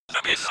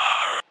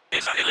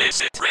is an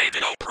illicit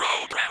radio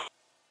program.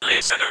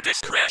 Listener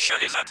discretion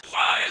is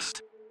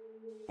advised.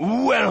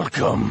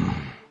 Welcome.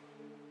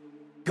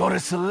 Got a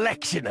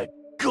selection of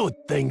good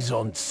things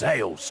on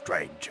sale,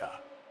 stranger.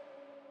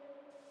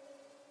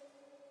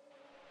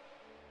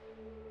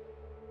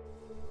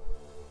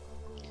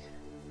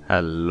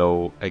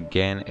 Hello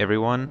again,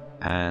 everyone,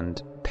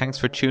 and thanks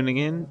for tuning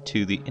in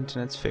to the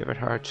internet's favorite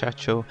horror chat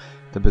show,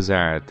 The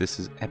Bazaar. This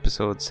is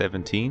episode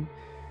 17.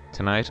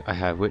 Tonight I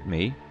have with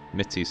me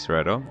Mitzi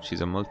Szereto.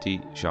 She's a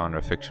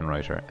multi-genre fiction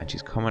writer, and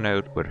she's coming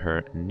out with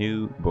her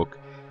new book,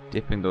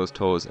 dipping those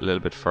toes a little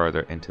bit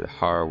further into the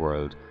horror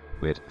world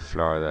with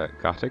Florida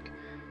Gothic.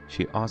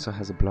 She also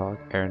has a blog,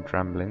 Errant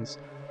Ramblings.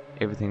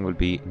 Everything will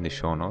be in the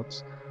show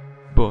notes.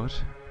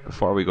 But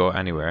before we go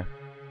anywhere,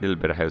 a little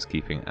bit of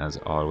housekeeping as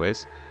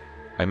always.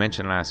 I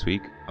mentioned last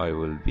week I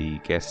will be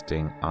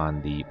guesting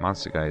on the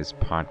Monster Guys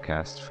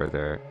podcast for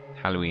their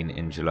Halloween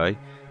in July.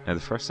 Now the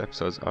first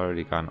episode's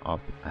already gone up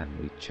and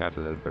we chat a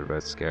little bit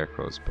about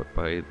scarecrows, but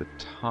by the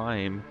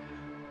time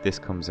this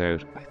comes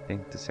out, I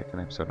think the second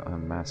episode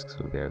on masks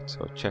will be out,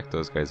 so check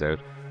those guys out.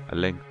 A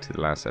link to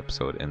the last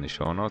episode in the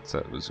show notes.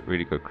 That was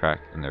really good crack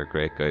and they're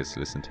great guys to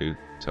listen to,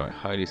 so I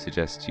highly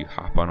suggest you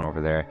hop on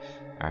over there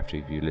after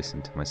you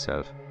listen to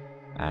myself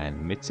and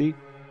Mitzi.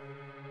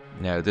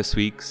 Now this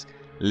week's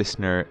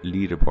listener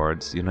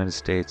leaderboards, the United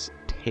States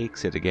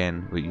takes it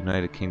again with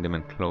United Kingdom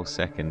in close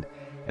second,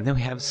 and then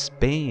we have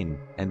Spain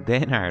and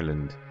then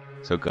Ireland.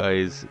 So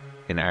guys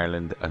in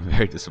Ireland, I'm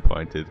very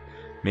disappointed.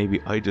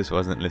 Maybe I just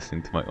wasn't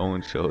listening to my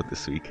own show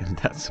this week and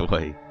that's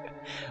why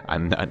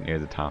I'm not near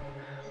the top.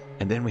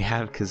 And then we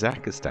have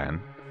Kazakhstan,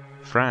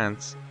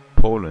 France,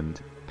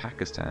 Poland,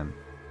 Pakistan,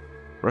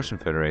 Russian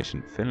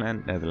Federation,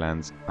 Finland,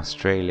 Netherlands,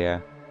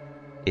 Australia,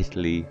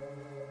 Italy,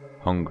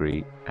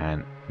 Hungary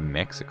and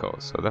Mexico.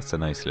 So that's a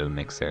nice little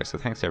mix there. So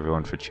thanks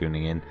everyone for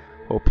tuning in.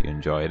 Hope you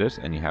enjoyed it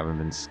and you haven't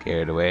been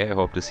scared away. I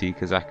hope to see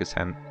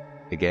Kazakhstan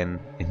again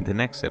in the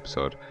next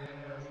episode.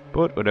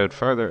 But without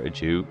further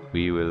ado,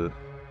 we will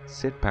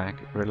sit back,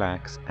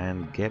 relax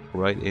and get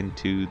right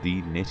into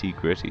the nitty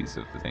gritties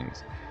of the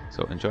things.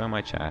 So enjoy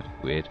my chat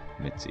with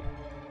Mitzi.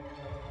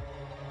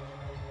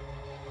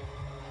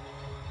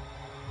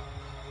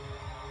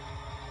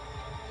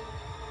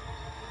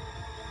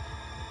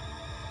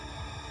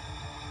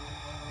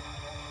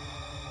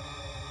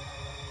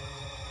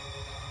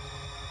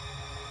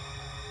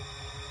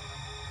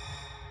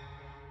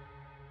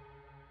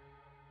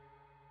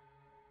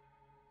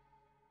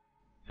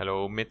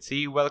 Hello,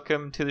 Mitzi.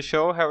 Welcome to the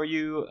show. How are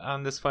you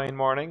on this fine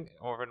morning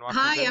over in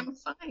Washington? Hi, I'm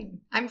fine.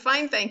 I'm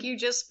fine, thank you.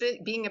 Just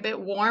being a bit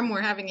warm. We're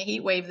having a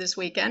heat wave this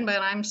weekend,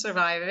 but I'm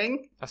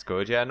surviving. That's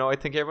good. Yeah, no, I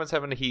think everyone's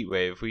having a heat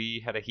wave.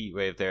 We had a heat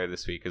wave there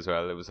this week as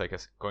well. It was like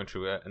going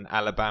through an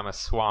Alabama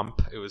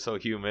swamp. It was so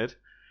humid.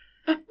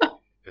 It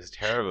was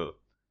terrible.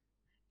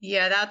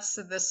 Yeah, that's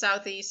the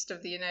southeast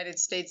of the United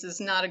States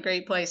is not a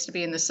great place to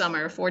be in the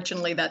summer.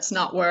 Fortunately, that's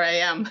not where I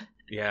am.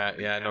 Yeah,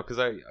 no, because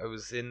I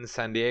was in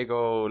San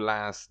Diego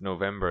last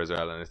November as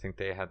well, and I think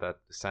they had that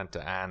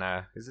Santa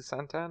Ana. Is it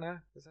Santa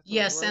Ana? Is that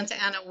yes, Santa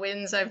Ana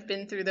winds. I've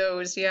been through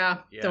those. Yeah,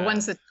 the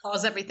ones that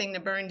cause everything to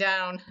burn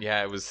down.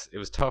 Yeah, it was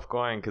tough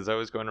going because I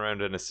was going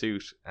around in a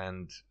suit,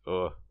 and it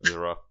was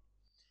rough.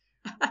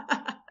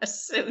 A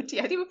suit?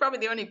 Yeah, you were probably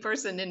the only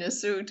person in a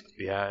suit.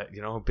 Yeah,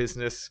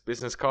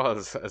 business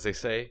calls, as they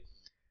say.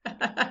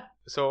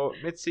 So,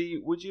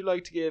 Mitzi, would you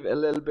like to give a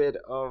little bit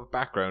of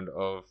background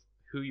of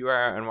who you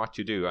are and what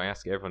you do? I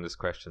ask everyone this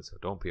question, so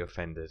don't be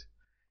offended.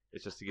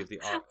 It's just to give the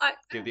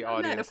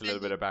audience a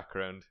little bit of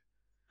background.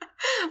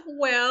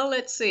 Well,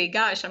 let's see.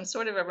 Gosh, I'm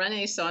sort of a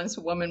Renaissance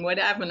woman. What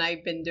haven't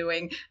I been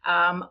doing?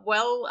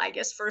 Well, I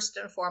guess first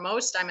and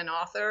foremost, I'm an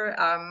author.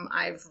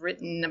 I've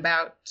written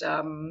about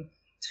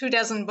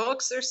 24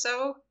 books or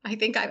so. I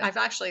think I've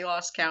actually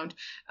lost count.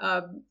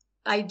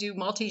 I do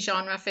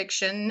multi-genre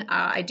fiction.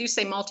 I do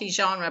say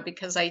multi-genre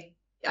because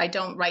I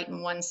don't write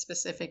in one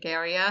specific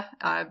area.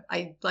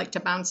 I like to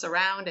bounce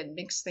around and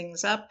mix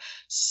things up.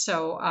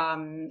 So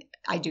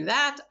I do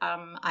that.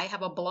 I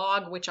have a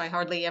blog, which I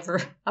hardly ever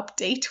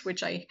update,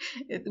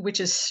 which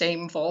is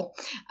shameful.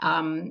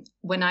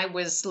 When I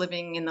was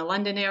living in the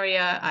London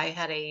area, I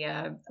had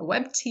a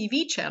web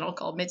TV channel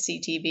called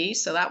Mitzi TV.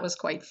 So that was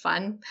quite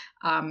fun.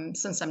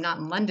 Since I'm not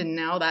in London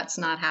now, that's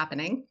not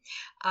happening.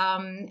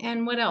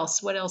 And what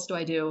else? What else do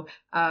I do?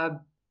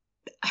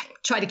 I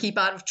try to keep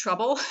out of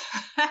trouble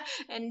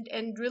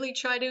and really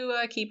try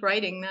to keep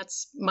writing.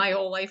 That's my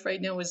whole life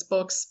right now is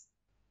books.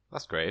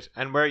 That's great.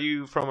 And where are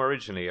you from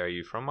originally? Are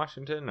you from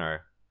Washington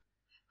or?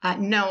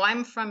 No,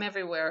 I'm from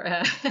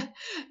everywhere,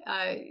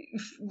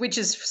 which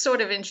is sort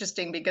of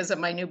interesting because of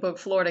my new book,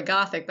 Florida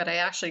Gothic, but I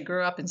actually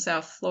grew up in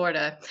South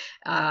Florida.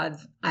 I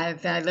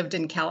lived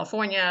in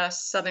California,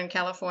 Southern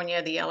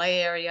California, the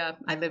LA area.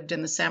 I lived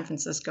in the San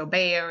Francisco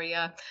Bay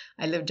Area.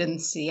 I lived in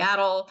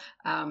Seattle.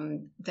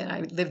 Then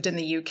I lived in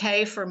the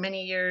UK for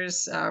many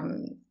years.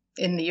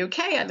 In the UK,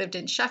 I lived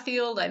in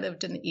Sheffield. I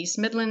lived in the East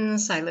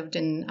Midlands. I lived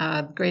in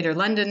Greater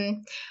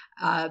London.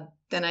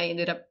 Then I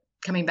ended up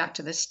coming back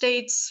to the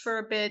States for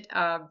a bit.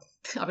 I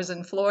was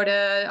in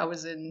Florida. I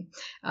was in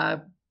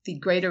the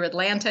greater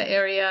Atlanta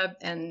area,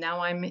 and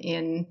now I'm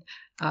in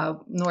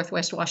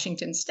Northwest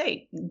Washington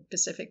State,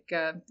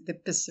 the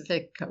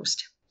Pacific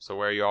Coast. So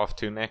where are you off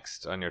to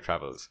next on your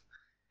travels?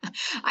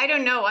 I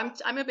don't know.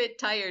 I'm a bit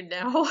tired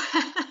now.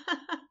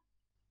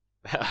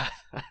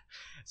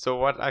 So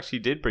what actually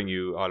did bring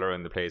you all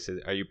around the place?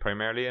 Are you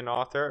primarily an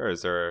author, or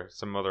is there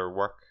some other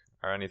work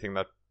or anything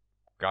that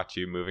got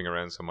you moving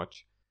around so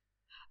much?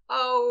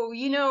 Oh,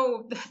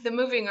 the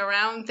moving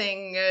around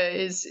thing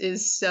is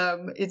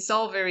it's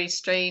all very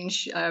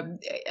strange.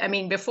 I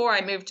mean, before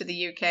I moved to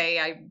the UK,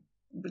 I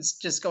was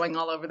just going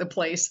all over the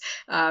place.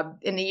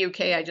 In the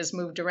UK, I just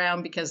moved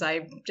around because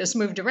I just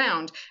moved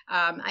around.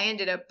 I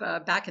ended up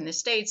back in the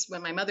States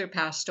when my mother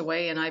passed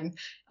away, and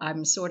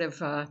I'm sort of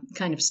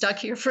kind of stuck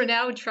here for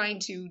now, trying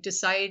to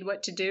decide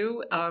what to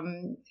do.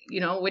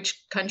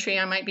 Which country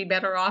I might be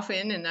better off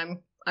in, and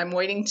I'm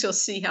waiting to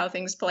see how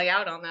things play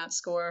out on that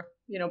score.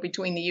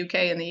 Between the UK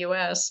and the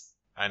US.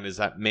 And is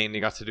that mainly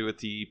got to do with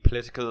the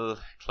political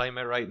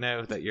climate right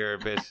now that you're a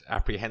bit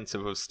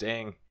apprehensive of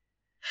staying?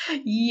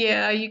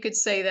 Yeah, you could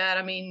say that.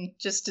 I mean,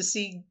 just to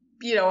see,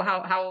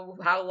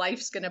 how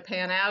life's going to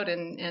pan out,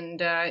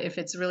 and if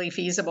it's really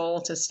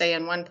feasible to stay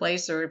in one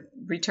place or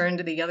return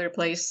to the other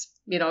place.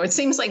 It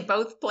seems like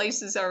both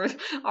places are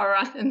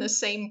in the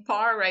same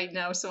par right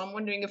now. So I'm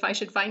wondering if I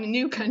should find a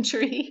new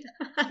country.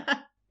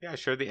 Yeah,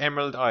 sure. The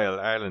Emerald Isle,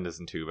 Ireland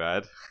isn't too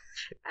bad.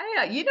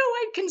 Yeah,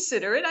 I'd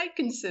consider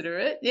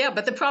it. Yeah,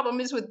 but the problem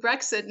is with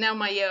Brexit now,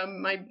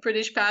 my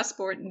British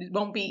passport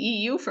won't be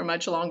EU for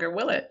much longer,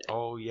 will it?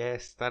 Oh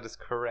yes, that is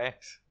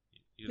correct.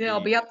 I'll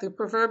be up the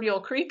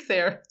proverbial creek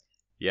there.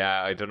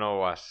 Yeah, I don't know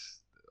what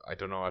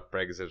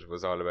Brexit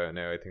was all about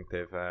now. I think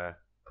they've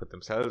put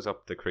themselves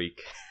up the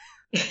creek.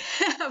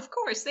 Of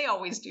course, they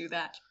always do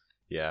that.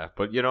 Yeah,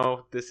 but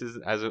this is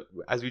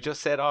as we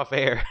just said off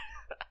air.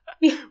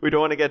 We don't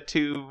want to get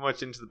too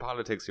much into the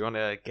politics. We want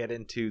to get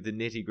into the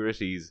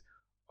nitty-gritties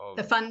of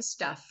the fun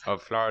stuff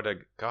of Florida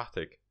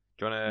Gothic.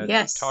 Do you want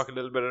to talk a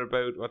little bit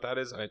about what that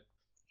is?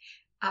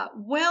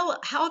 Well,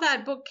 how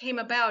that book came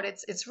about,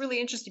 it's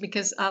really interesting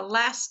because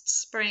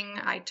last spring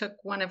I took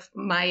one of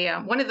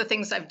the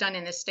things I've done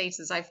in the States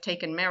is I've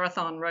taken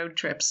marathon road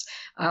trips,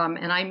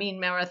 and I mean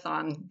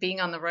marathon, being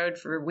on the road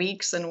for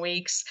weeks and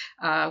weeks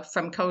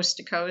from coast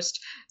to coast.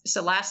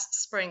 So last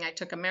spring I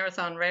took a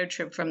marathon road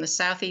trip from the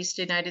southeast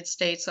United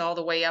States all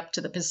the way up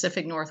to the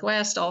Pacific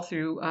Northwest, all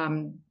through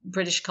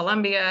British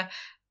Columbia,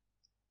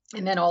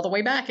 and then all the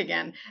way back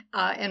again.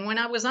 And when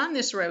I was on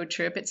this road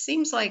trip, it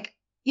seems like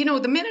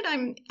the minute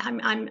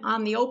I'm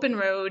on the open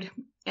road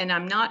and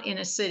I'm not in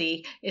a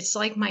city, it's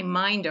like my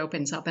mind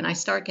opens up and I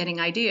start getting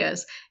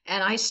ideas.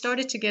 And I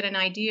started to get an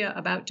idea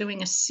about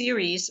doing a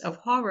series of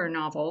horror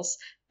novels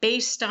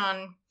based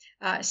on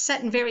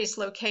set in various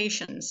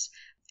locations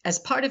as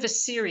part of a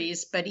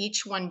series, but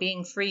each one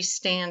being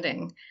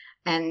freestanding.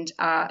 And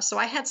so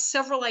I had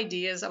several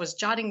ideas. I was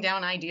jotting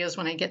down ideas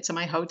when I get to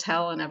my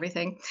hotel and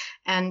everything.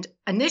 And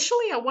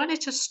initially, I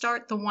wanted to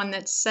start the one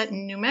that's set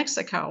in New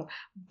Mexico.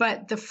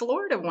 But the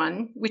Florida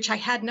one, which I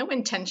had no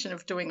intention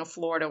of doing a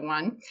Florida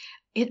one,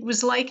 it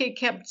was like it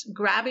kept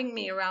grabbing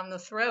me around the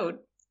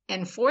throat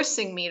and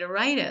forcing me to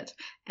write it.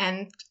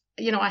 And,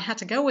 I had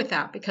to go with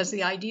that because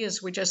the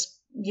ideas were just,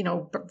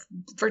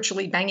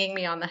 virtually banging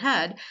me on the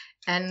head.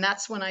 And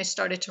that's when I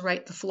started to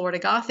write the Florida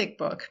Gothic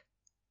book,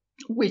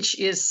 which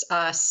is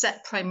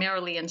set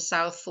primarily in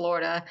South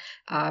Florida,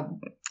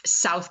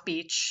 South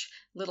Beach,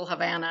 Little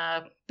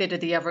Havana, bit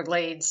of the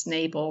Everglades,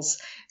 Naples.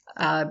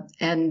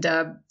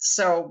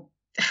 So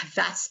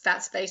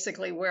that's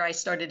basically where I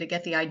started to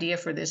get the idea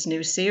for this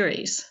new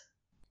series.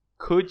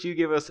 Could you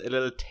give us a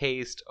little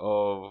taste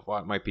of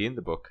what might be in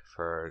the book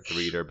for the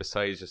reader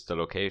besides just the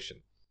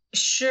location?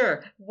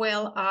 Sure.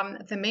 Well,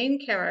 the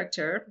main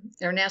character,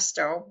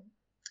 Ernesto,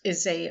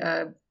 is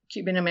a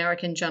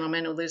Cuban-American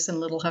gentleman who lives in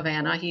Little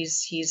Havana.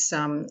 He's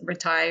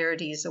retired.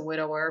 He's a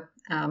widower.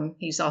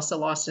 He's also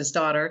lost his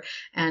daughter,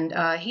 and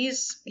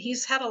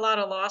he's had a lot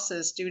of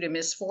losses due to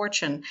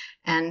misfortune.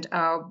 And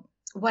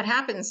what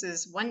happens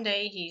is one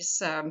day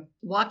he's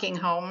walking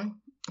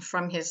home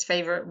from his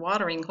favorite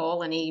watering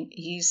hole, and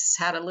he's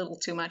had a little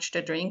too much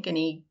to drink, and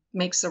he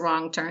makes the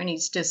wrong turn.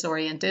 He's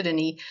disoriented, and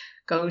he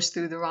goes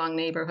through the wrong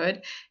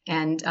neighborhood,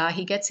 and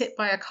he gets hit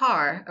by a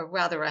car,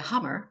 a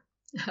Hummer,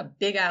 a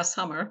big-ass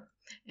Hummer.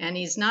 And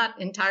he's not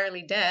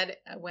entirely dead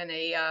when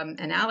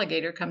an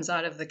alligator comes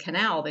out of the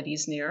canal that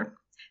he's near.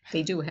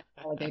 They do have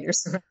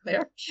alligators around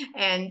there,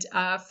 and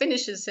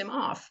finishes him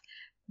off.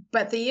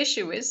 But the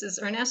issue is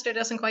Ernesto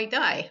doesn't quite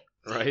die.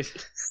 Right.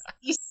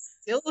 He's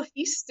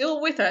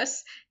still with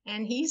us,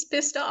 and he's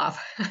pissed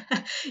off.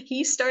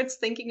 He starts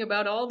thinking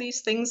about all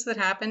these things that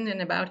happened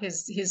and about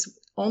his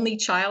only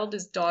child,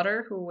 his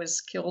daughter, who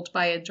was killed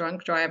by a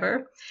drunk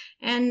driver.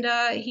 And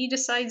he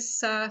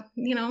decides,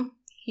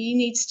 he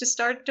needs to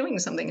start doing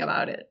something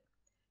about it.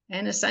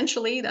 And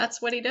essentially,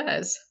 that's what he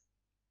does.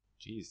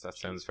 Jeez, that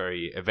sounds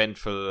very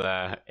eventful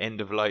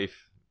end of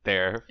life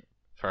there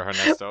for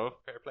Ernesto.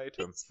 Fair play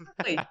to him.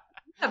 Exactly.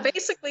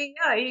 Basically,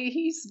 yeah,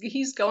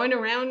 he's going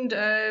around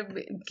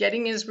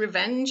getting his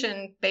revenge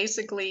and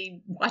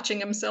basically watching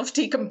himself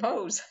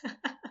decompose.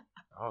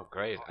 Oh,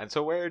 great. And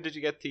so where did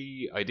you get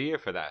the idea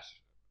for that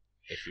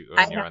I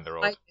when you're have on the no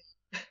road?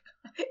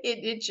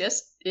 it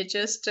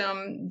just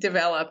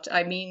developed.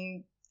 I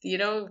mean,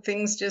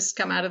 things just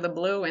come out of the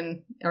blue,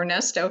 and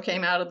Ernesto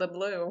came out of the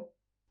blue.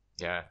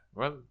 Yeah,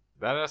 well,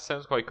 that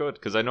sounds quite good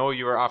because I know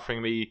you were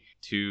offering me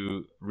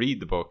to read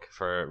the book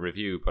for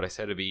review, but I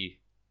said it'd be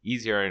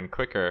easier and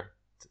quicker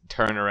to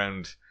turn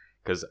around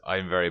because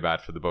I'm very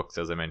bad for the books,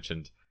 as I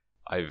mentioned.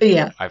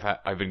 Yeah.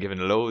 I've been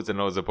given loads and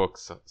loads of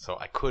books, so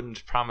I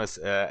couldn't promise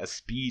a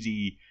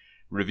speedy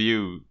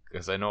review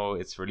because I know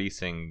it's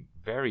releasing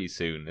very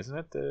soon, isn't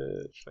it?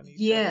 The 27th,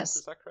 is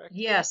Yes. that correct?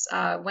 Yes.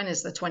 When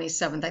is the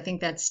 27th? I think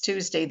that's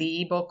Tuesday.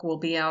 The ebook will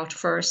be out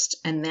first,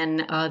 and then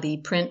the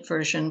print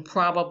version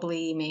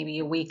probably maybe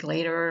a week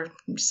later,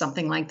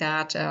 something like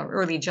that.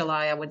 Early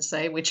July, I would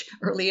say, which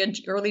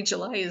early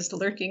July is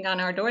lurking on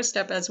our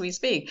doorstep as we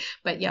speak.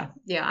 But yeah,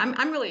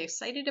 I'm really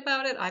excited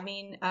about it. I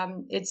mean,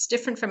 it's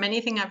different from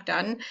anything I've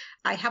done.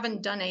 I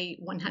haven't done a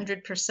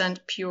 100%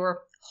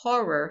 pure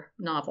horror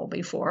novel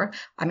before.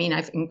 I mean,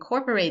 I've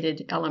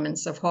incorporated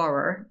elements of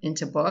horror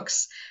into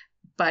books,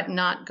 but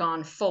not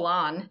gone full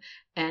on.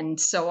 And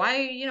so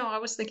I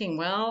was thinking,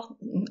 well,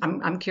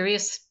 I'm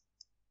curious.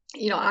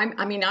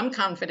 I'm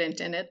confident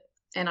in it,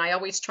 and I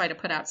always try to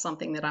put out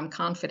something that I'm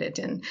confident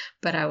in.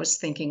 But I was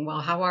thinking,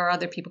 well, how are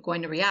other people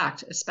going to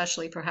react,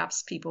 especially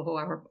perhaps people who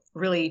are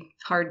really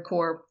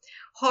hardcore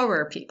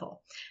horror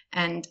people?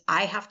 And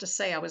I have to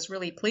say, I was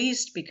really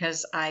pleased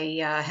because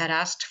I had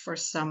asked for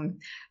some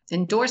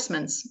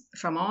endorsements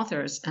from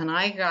authors, and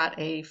I got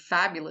a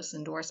fabulous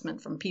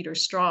endorsement from Peter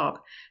Straub,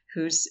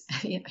 who's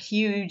a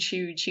huge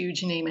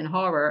name in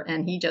horror.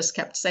 And he just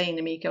kept saying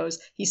to me,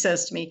 he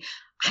says to me,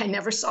 I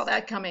never saw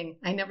that coming.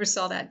 I never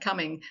saw that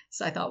coming.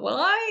 So I thought, well,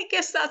 I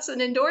guess that's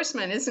an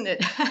endorsement, isn't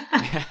it?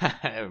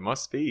 It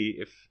must be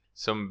if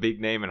some big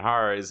name in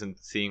horror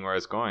isn't seeing where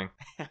it's going.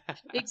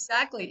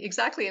 Exactly.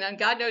 And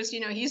God knows,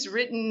 he's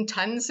written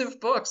tons of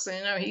books.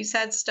 He's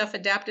had stuff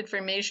adapted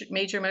for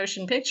major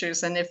motion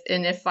pictures. And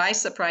if I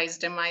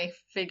surprised him, I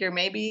figure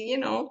maybe,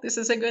 this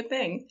is a good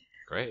thing.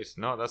 Great.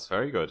 No, that's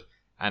very good.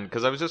 And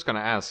because I was just going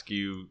to ask,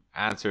 you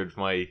answered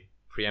my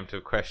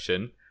preemptive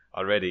question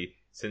already.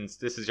 Since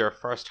this is your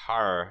first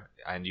horror,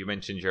 and you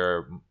mentioned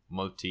you're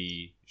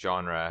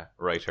multi-genre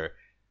writer,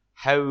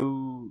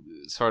 how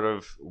sort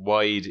of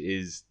wide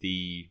is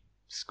the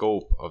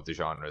scope of the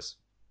genres?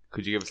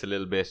 Could you give us a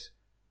little bit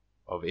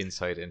of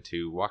insight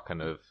into what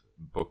kind of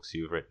books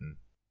you've written?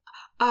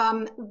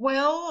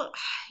 Well,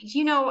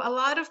 a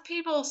lot of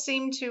people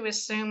seem to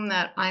assume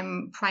that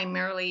I'm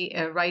primarily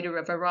a writer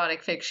of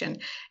erotic fiction.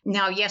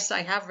 Now, yes,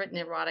 I have written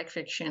erotic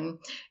fiction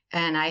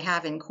and I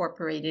have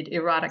incorporated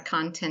erotic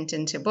content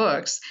into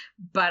books,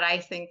 but I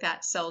think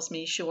that sells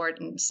me short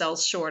and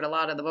sells short a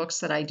lot of the books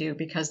that I do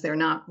because they're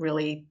not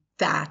really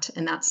that,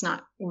 and that's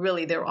not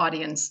really their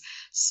audience.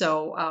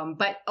 So,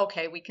 but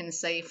okay, we can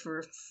say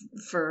for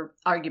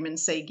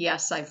argument's sake,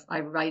 yes,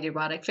 I write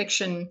erotic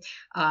fiction.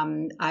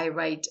 I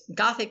write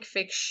Gothic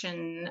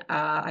fiction.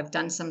 I've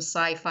done some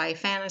sci-fi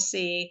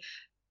fantasy.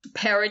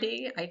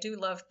 Parody. I do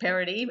love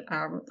parody.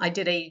 I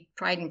did a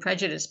Pride and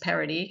Prejudice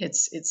parody.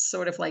 It's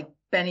sort of like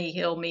Benny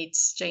Hill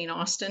meets Jane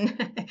Austen,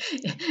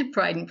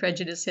 Pride and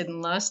Prejudice,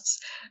 Hidden Lusts.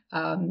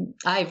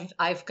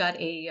 I've got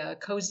a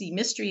cozy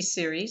mystery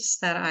series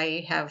that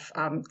I have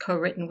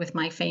co-written with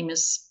my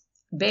famous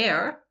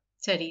bear,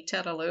 Teddy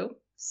Tetaloo.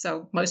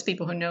 So most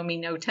people who know me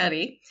know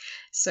Teddy.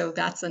 So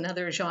that's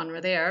another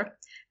genre there,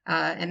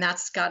 and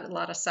that's got a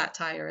lot of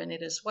satire in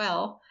it as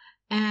well.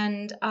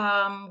 And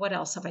what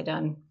else have I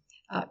done?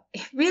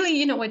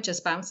 Really, it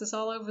just bounces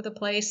all over the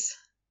place.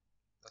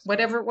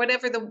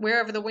 Wherever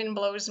the wind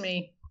blows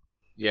me.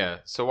 Yeah.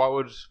 So what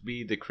would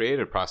be the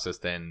creative process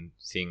then,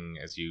 seeing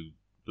as you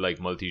like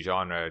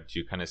multi-genre? Do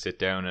you kind of sit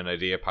down, an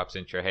idea pops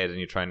into your head and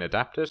you try and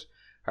adapt it?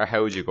 Or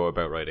how would you go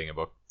about writing a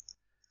book?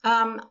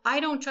 I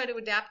don't try to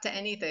adapt to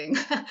anything,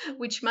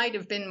 which might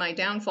have been my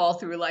downfall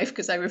through life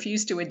because I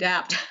refuse to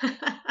adapt.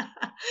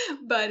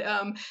 But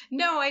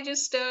no, I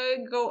just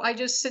I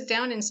just sit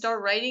down and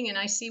start writing, and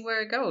I see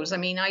where it goes. I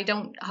mean, I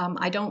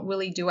don't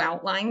really do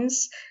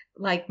outlines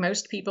like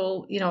most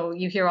people.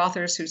 You hear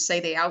authors who say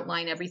they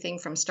outline everything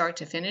from start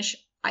to finish.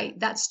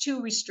 That's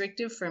too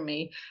restrictive for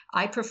me.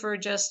 I prefer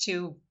just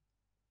to,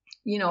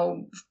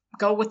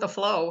 go with the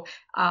flow.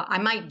 I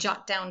might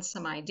jot down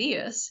some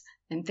ideas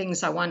and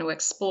things I want to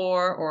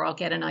explore, or I'll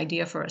get an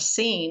idea for a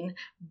scene,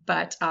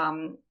 but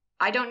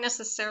I don't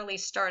necessarily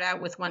start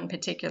out with one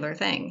particular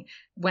thing.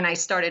 When I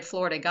started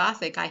Florida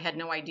Gothic, I had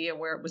no idea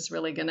where it was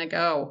really going to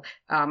go.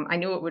 I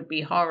knew it would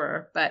be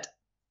horror, but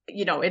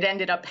it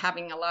ended up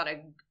having a lot of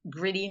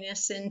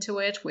grittiness into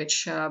it,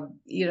 which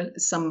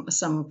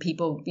some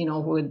people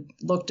who had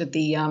looked at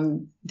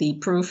the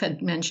proof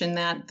had mentioned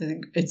that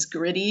it's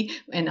gritty,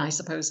 and I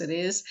suppose it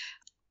is.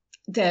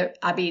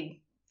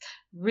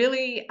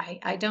 Really,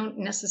 I don't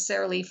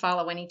necessarily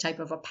follow any type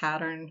of a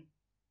pattern.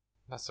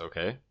 That's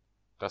okay.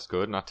 That's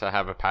good not to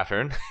have a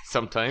pattern.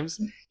 Sometimes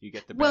you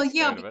get the Well, best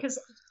yeah, out of it. because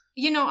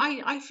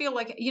I feel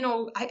like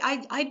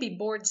I'd be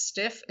bored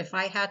stiff if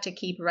I had to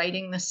keep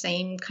writing the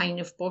same kind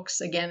of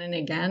books again and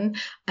again,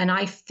 and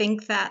I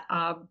think that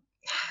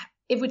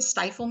it would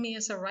stifle me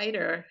as a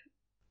writer.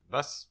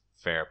 That's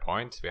a fair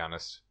point, to be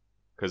honest.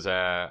 Because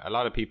a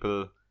lot of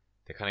people,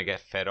 they kind of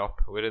get fed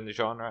up within the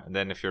genre. And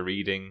then if you're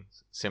reading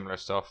similar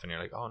stuff and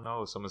you're like, oh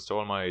no, someone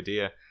stole my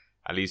idea,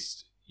 at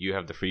least you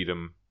have the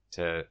freedom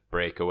to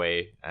break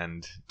away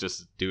and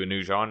just do a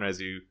new genre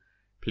as you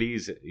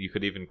please. You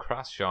could even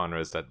cross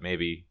genres that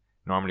maybe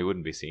normally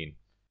wouldn't be seen.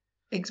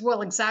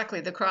 Well, exactly.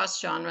 The cross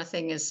genre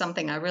thing is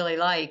something I really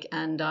like,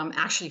 and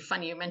actually,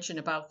 funny you mentioned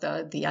about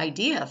the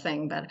idea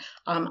thing. But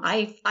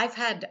I've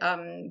had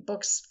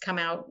books come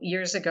out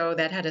years ago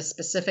that had a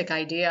specific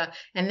idea,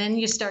 and then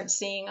you start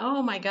seeing,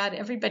 oh my God,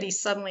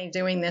 everybody's suddenly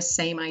doing this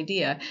same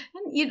idea,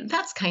 and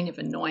that's kind of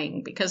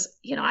annoying because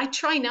I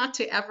try not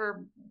to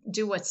ever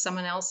do what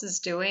someone else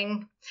is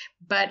doing,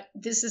 but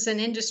this is an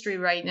industry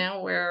right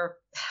now where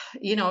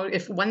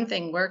if one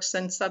thing works,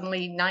 then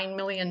suddenly 9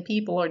 million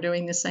people are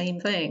doing the same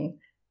thing.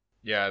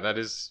 Yeah, that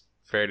is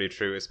fairly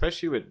true,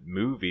 especially with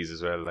movies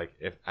as well. Like,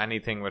 if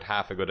anything with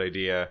half a good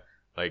idea,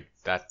 like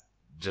that,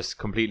 just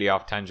completely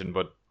off tangent,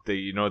 but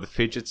the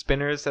fidget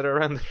spinners that are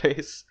around the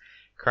place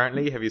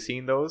currently, have you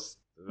seen those?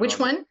 Which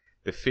one?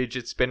 The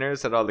fidget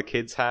spinners that all the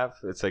kids have.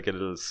 It's like a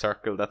little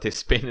circle that they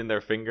spin in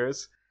their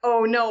fingers.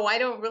 Oh, no, I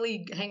don't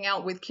really hang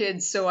out with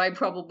kids, so I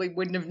probably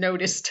wouldn't have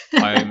noticed.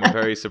 I'm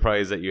very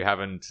surprised that you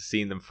haven't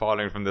seen them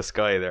falling from the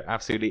sky. They're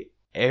absolutely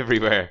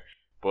everywhere,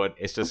 but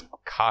it's just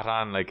caught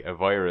on like a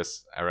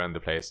virus around the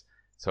place.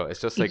 So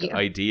it's just like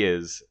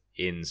ideas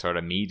in sort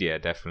of media,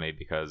 definitely,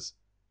 because,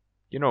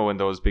 when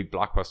those big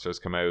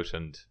blockbusters come out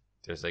and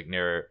there's like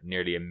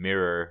nearly a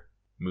mirror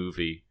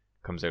movie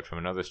comes out from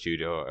another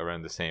studio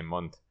around the same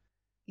month.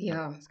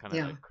 Yeah. It's kind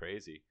of like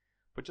crazy.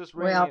 But just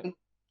really... Well,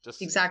 just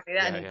exactly.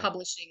 And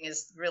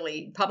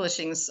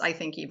publishing's, I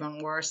think,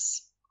 even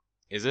worse.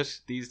 Is it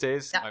these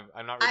days? Yeah,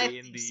 I'm not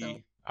really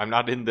so. I'm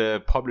not in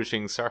the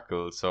publishing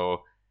circle.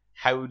 So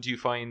how do you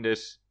find it,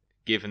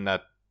 given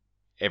that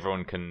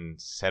everyone can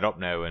set up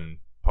now and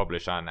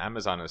publish on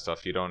Amazon and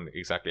stuff? You don't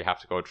exactly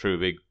have to go through a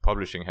big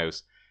publishing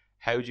house.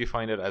 How do you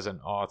find it as an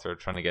author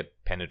trying to get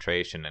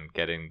penetration and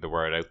getting the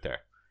word out there?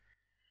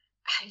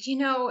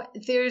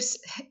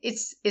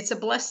 It's a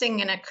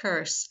blessing and a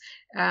curse.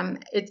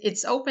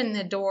 It's opened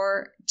the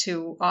door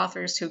to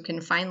authors who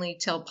can finally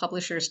tell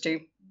publishers to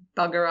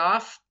bugger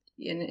off.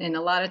 And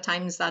a lot of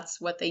times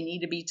that's what they need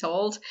to be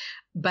told.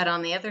 But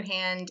on the other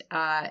hand,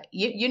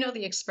 you know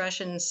the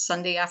expression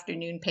Sunday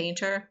afternoon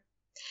painter?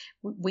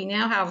 We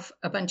now have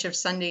a bunch of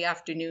Sunday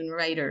afternoon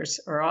writers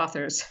or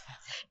authors,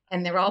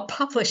 and they're all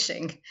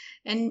publishing.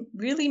 And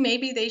really,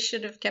 maybe they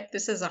should have kept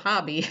this as a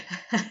hobby.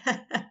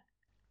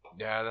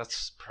 Yeah,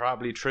 that's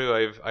probably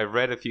true. I've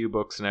read a few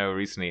books now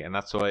recently, and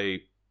that's why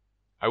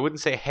I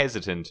wouldn't say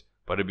hesitant,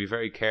 but I'd be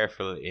very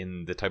careful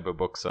in the type of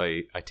books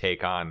I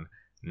take on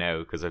now,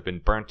 because I've been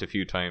burnt a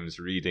few times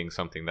reading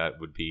something that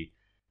would be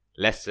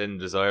less than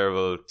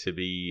desirable to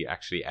be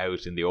actually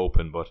out in the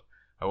open, but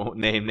I won't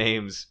name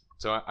names.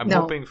 So I'm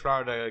hoping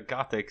Florida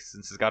Gothic,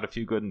 since it's got a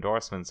few good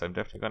endorsements, I'm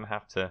definitely going to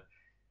have to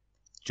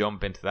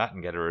jump into that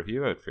and get a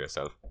review out for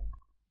yourself.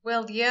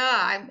 Well,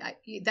 yeah,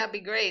 that'd be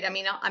great. I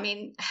mean,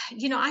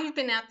 I've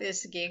been at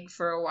this gig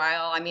for a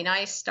while. I mean,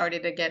 I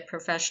started to get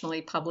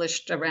professionally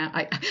published around,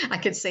 I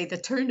could say, the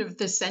turn of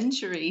the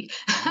century,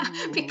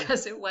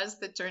 because it was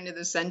the turn of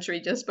the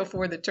century, just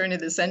before the turn of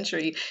the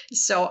century.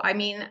 So, I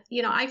mean,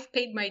 I've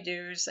paid my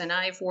dues, and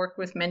I've worked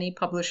with many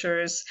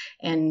publishers,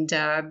 and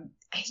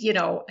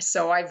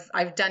so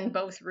I've done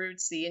both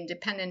routes, the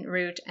independent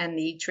route and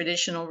the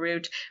traditional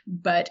route.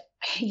 But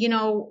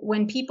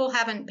when people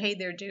haven't paid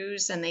their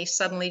dues and they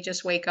suddenly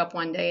just wake up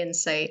one day and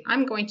say,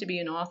 I'm going to be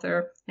an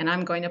author and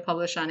I'm going to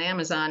publish on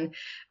Amazon,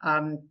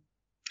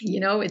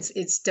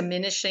 it's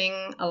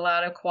diminishing a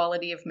lot of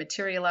quality of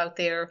material out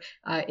there.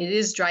 It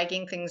is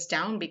dragging things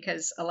down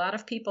because a lot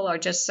of people are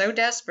just so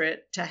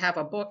desperate to have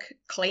a book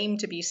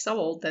claimed to be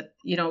sold that,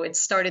 it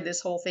started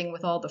this whole thing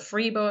with all the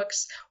free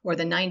books or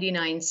the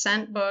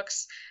 99-cent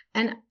books.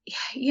 And,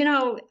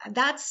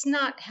 that's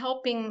not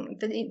helping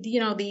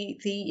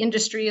the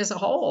industry as a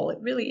whole. It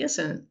really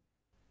isn't.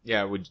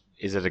 Yeah.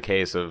 Is it a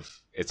case of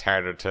it's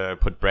harder to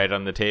put bread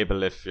on the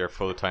table if you're a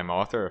full-time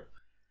author?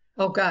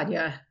 Oh God,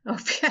 yeah. Oh,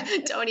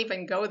 don't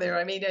even go there.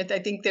 I mean, I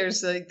think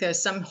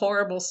there's some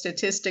horrible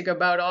statistic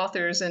about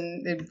authors,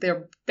 and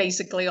they're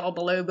basically all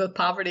below the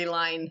poverty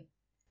line.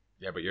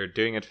 Yeah, but you're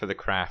doing it for the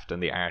craft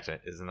and the art,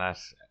 isn't that?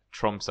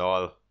 Trumps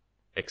all.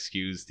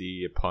 Excuse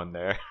the pun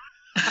there.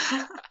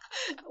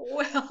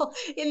 Well,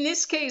 in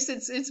this case,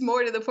 it's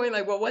more to the point.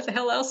 Like, well, what the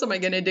hell else am I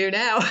going to do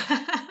now?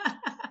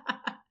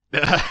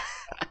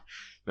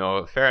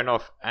 No, fair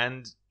enough.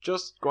 And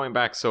just going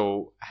back,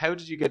 so how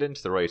did you get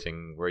into the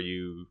writing? Were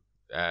you,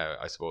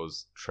 I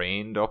suppose,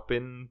 trained up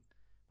in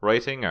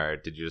writing, or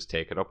did you just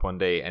take it up one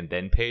day and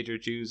then paid your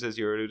dues, as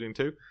you were alluding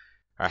to?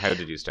 Or how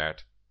did you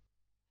start?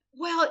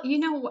 Well,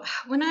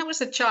 when I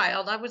was a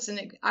child,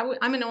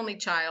 I'm an only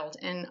child,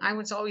 and I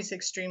was always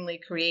extremely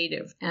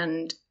creative.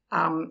 And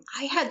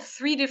I had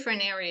three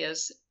different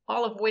areas,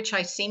 all of which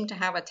I seemed to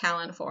have a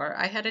talent for.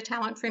 I had a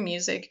talent for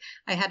music,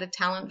 I had a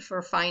talent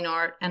for fine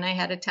art, and I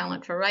had a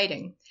talent for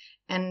writing.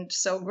 And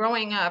so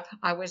growing up,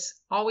 I was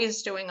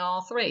always doing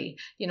all three.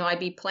 I'd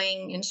be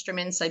playing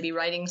instruments, I'd be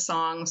writing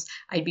songs,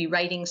 I'd be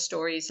writing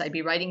stories, I'd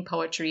be writing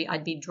poetry,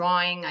 I'd be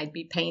drawing, I'd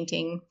be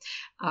painting.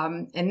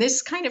 And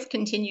this kind of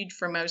continued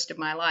for most of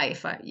my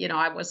life.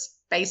 I was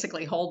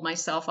basically holed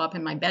myself up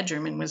in my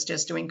bedroom and was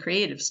just doing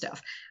creative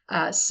stuff.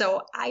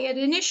 So I had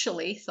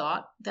initially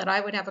thought that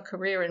I would have a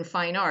career in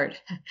fine art.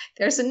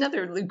 There's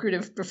another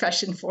lucrative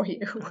profession for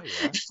you. Oh,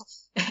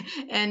 yeah.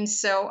 And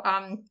so,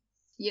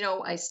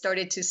 I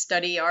started to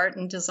study art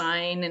and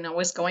design, and I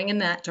was going in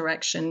that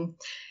direction.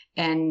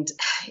 And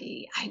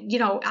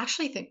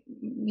actually think,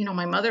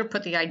 my mother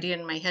put the idea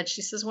in my head.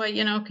 She says, well,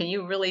 can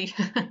you really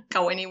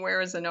go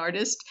anywhere as an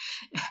artist?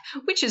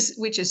 which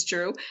is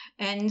true.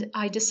 And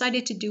I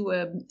decided to do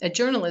a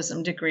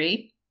journalism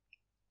degree.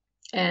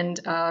 And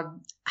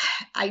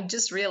I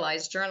just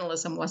realized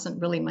journalism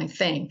wasn't really my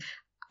thing.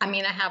 I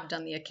mean, I have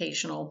done the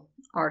occasional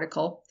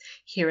article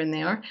here and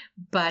there,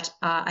 but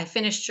I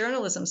finished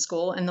journalism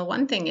school, and the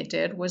one thing it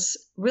did was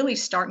really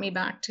start me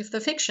back to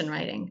the fiction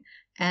writing.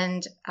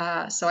 And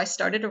so I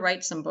started to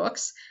write some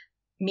books.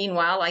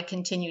 Meanwhile, I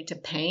continued to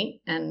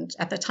paint, and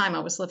at the time I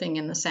was living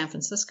in the San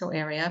Francisco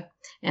area,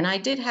 and I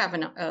did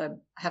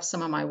have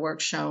some of my work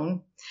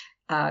shown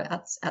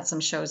at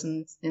some shows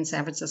in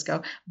San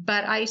Francisco,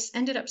 but I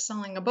ended up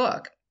selling a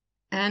book.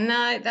 And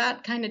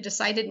that kind of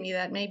decided me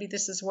that maybe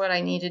this is what I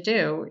need to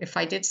do. If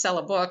I did sell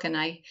a book and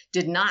I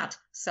did not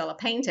sell a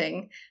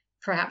painting,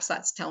 perhaps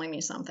that's telling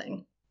me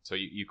something. So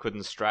you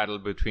couldn't straddle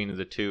between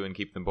the two and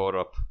keep them both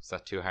up? Is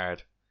that too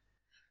hard?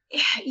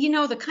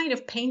 The kind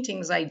of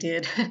paintings I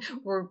did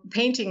were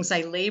paintings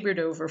I labored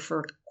over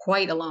for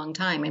quite a long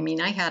time. I mean,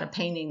 I had a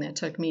painting that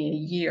took me a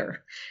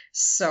year.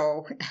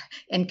 So,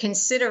 and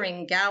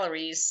considering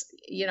galleries,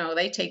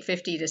 they take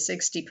 50 to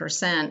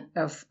 60%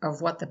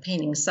 of what the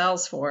painting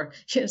sells for.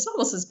 It's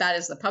almost as bad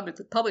as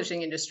the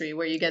publishing industry,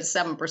 where you get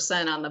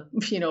 7% on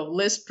the,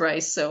 list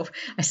price. So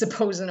I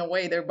suppose in a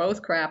way they're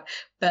both crap.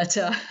 But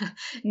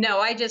no,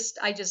 I just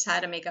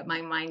had to make up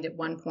my mind at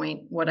one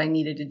point what I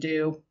needed to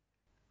do.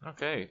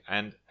 Okay,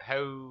 and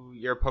how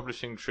you're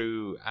publishing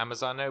through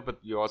Amazon now, but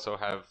you also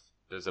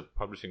there's a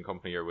publishing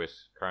company you're with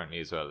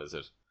currently as well, is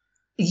it?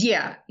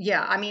 Yeah.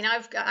 I mean,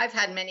 I've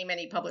had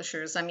many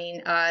publishers. I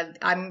mean,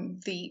 I'm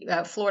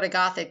the Florida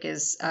Gothic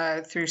is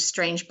through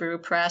Strange Brew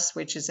Press,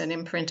 which is an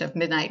imprint of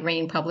Midnight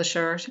Rain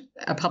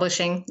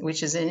Publishing,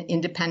 which is an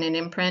independent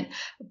imprint.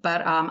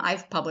 But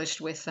I've published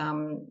with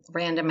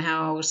Random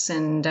House,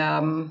 and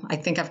I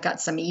think I've got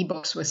some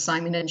ebooks with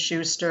Simon and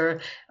Schuster.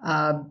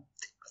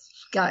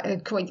 Got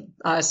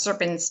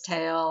Serpent's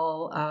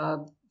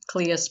Tail,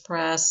 Cleus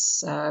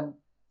Press,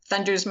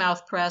 Thunder's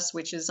Mouth Press,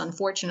 which is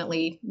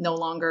unfortunately no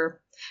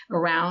longer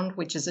around,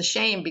 which is a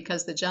shame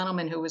because the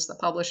gentleman who was the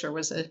publisher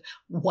was a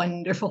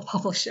wonderful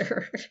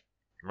publisher.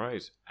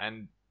 Right.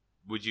 And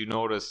would you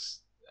notice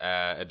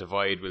a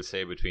divide, we'll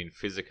say, between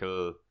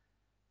physical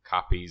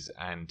copies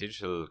and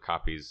digital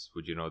copies?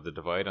 Would you know the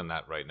divide on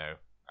that right now?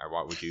 Or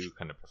what would you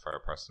kind of prefer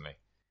personally?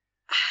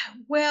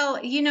 Well,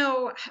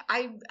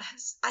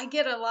 I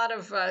get a lot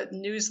of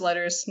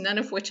newsletters, none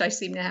of which I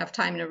seem to have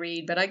time to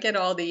read, but I get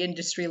all the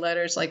industry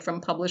letters, like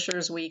from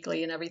Publishers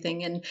Weekly and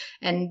everything.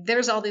 And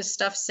there's all this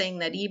stuff saying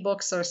that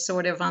ebooks are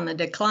sort of on the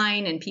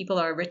decline and people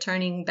are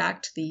returning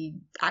back to the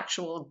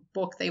actual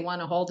book they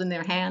want to hold in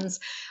their hands.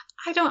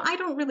 I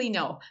don't really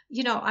know.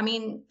 I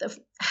mean,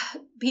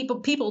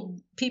 people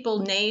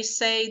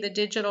naysay the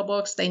digital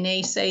books, they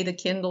naysay the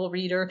Kindle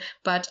reader,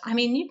 but I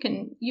mean,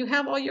 you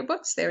have all your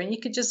books there and you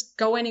could just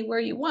go anywhere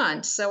you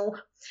want. So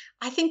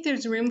I think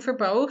there's room for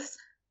both.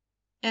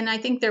 And I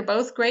think they're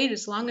both great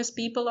as long as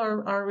people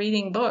are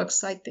reading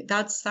books. I think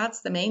that's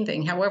the main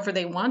thing. However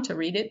they want to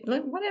read it,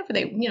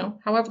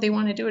 however they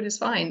want to do it is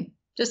fine.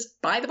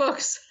 Just buy the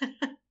books.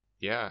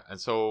 Yeah, and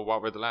so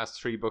what were the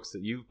last 3 books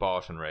that you've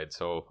bought and read?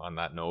 So on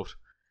that note.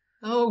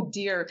 Oh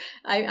dear,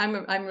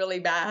 I'm really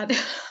bad.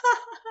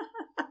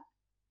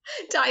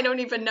 I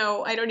don't even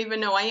know.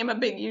 I am a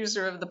big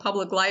user of the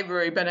public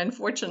library, but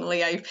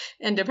unfortunately I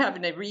end up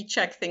having to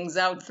recheck things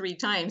out 3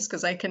 times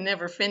because I can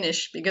never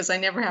finish because I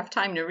never have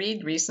time to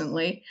read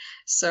recently.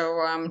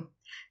 So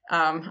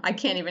I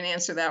can't even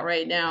answer that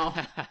right now.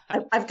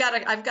 I've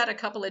got a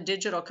couple of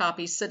digital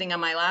copies sitting on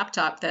my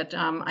laptop that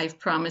I've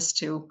promised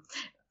to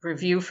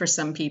review for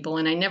some people,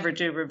 and I never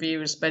do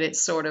reviews, but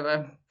it's sort of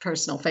a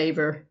personal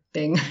favor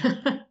thing.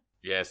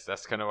 Yes,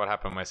 that's kind of what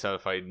happened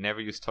myself. I never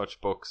used to touch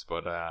books,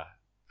 but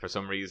for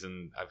some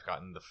reason I've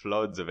gotten the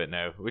floods of it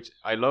now, which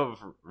I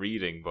love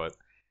reading, but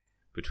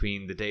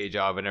between the day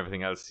job and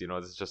everything else, this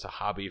is just a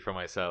hobby for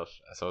myself.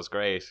 So it's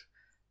great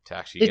to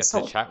actually get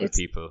to chat with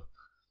people.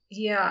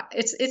 Yeah,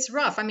 it's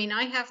rough. I mean,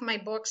 I have my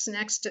books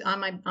next to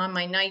on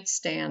my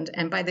nightstand,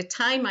 and by the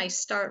time I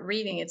start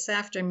reading, it's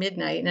after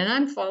midnight, and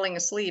I'm falling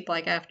asleep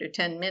like after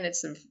 10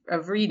 minutes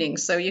of reading.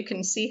 So you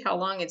can see how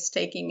long it's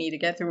taking me to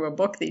get through a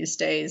book these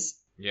days.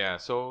 Yeah,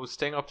 so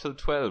staying up till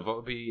 12, what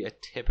would be a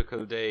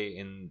typical day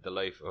in the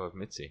life of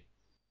Mitzi?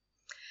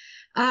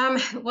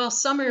 Well,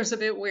 summer is a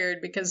bit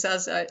weird because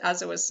as I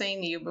was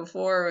saying to you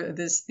before,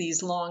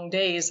 these long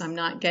days, I'm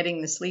not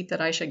getting the sleep that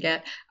I should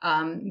get.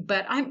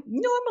 But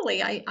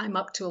I'm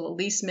up till at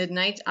least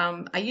midnight.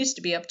 I used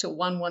to be up till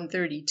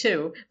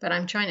 1:32, but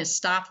I'm trying to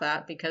stop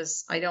that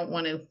because I don't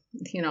want to,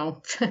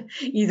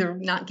 either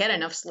not get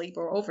enough sleep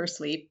or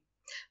oversleep.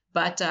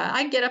 But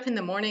I get up in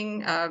the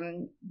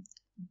morning,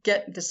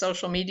 get the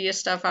social media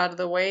stuff out of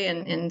the way,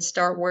 and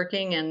start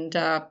working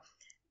and.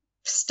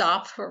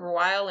 Stop for a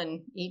while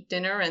and eat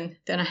dinner, and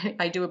then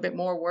I do a bit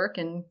more work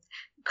and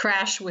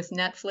crash with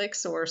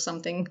Netflix or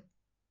something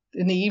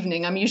in the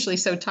evening. I'm usually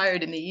so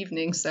tired in the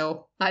evening,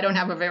 so I don't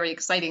have a very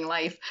exciting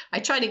life. I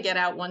try to get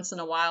out once in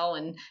a while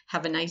and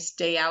have a nice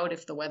day out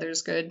if the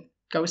weather's good,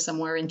 go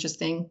somewhere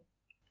interesting.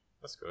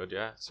 That's good,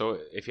 yeah. So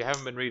if you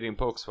haven't been reading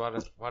books, what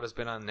has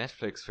been on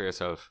Netflix for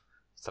yourself?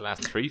 It's the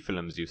last 3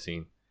 films you've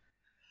seen.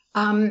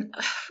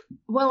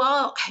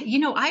 Well,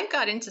 I've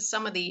got into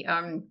some of the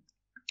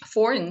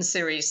foreign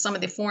series, some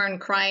of the foreign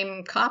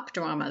crime cop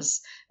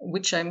dramas,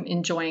 which I'm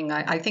enjoying.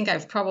 I think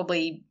I've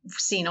probably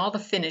seen all the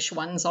Finnish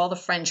ones, all the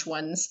French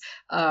ones.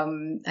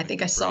 I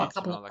think I saw a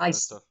couple of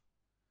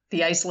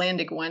the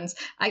Icelandic ones.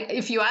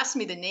 If you asked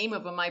me the name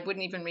of them, I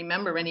wouldn't even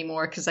remember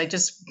anymore because I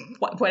just,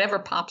 whatever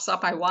pops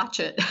up, I watch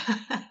it.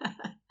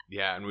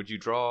 Yeah, and would you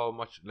draw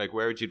much, like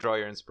where would you draw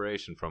your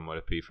inspiration from? Would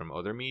it be from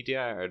other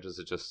media or does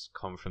it just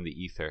come from the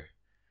ether?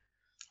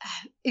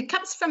 It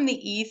comes from the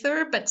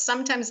ether, but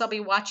sometimes I'll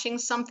be watching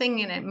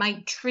something and it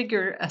might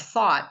trigger a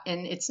thought.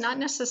 And it's not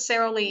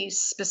necessarily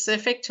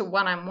specific to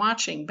what I'm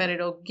watching, but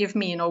it'll give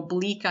me an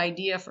oblique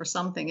idea for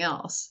something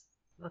else.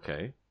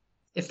 Okay.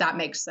 If that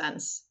makes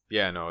sense.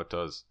 Yeah, no, it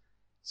does.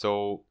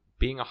 So,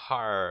 being a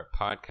horror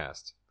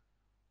podcast,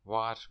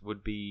 what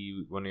would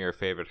be one of your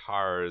favorite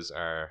horrors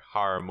or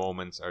horror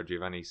moments, or do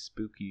you have any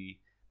spooky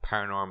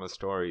paranormal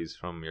stories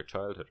from your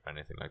childhood or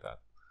anything like that?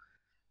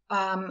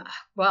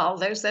 Well,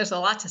 there's a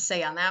lot to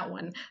say on that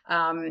one.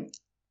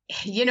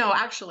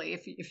 Actually,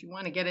 if you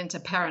want to get into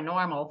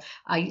paranormal,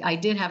 I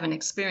did have an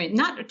experience.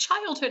 Not a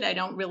childhood, I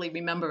don't really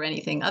remember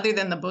anything other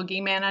than the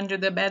boogeyman under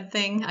the bed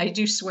thing. I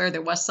do swear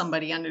there was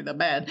somebody under the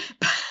bed,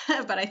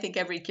 but I think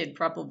every kid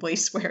probably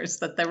swears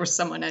that there was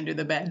someone under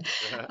the bed.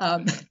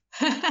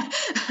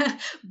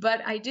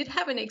 But I did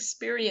have an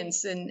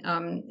experience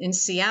in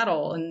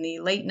Seattle in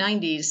the late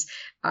 90s.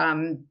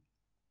 I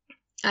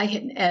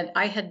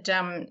had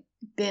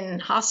been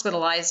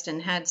hospitalized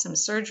and had some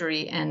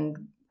surgery,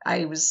 and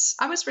I was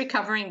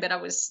recovering, but I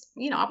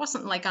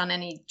wasn't like on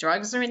any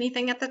drugs or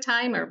anything at the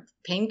time or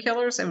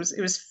painkillers. It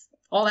was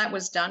all that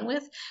was done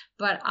with.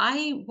 But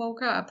I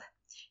woke up.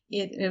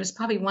 It was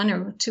probably 1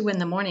 or 2 in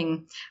the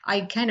morning.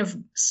 I kind of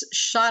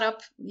shot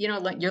up,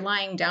 like you're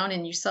lying down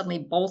and you suddenly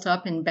bolt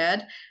up in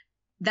bed.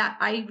 That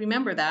I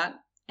remember that,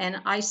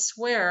 and I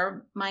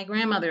swear my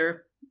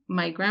grandmother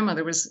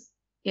was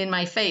in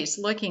my face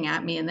looking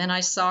at me, and then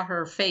I saw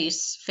her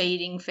face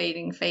fading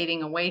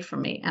away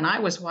from me, and I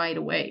was wide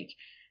awake.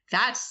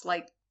 That's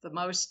like the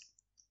most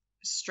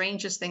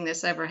strangest thing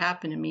that's ever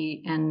happened to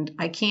me, and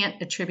I can't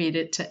attribute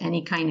it to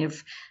any kind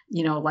of,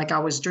 like I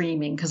was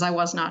dreaming, because I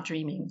was not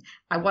dreaming.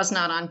 I was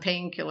not on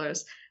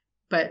painkillers,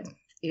 but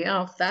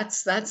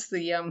that's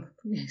the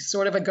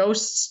sort of a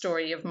ghost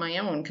story of my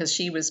own, because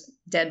she was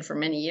dead for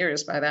many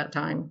years by that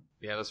time.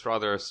 Yeah, that's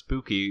rather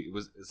spooky.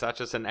 Is that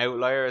just an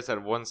outlier? Is that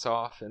a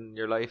once-off in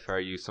your life? Or are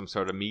you some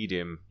sort of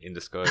medium in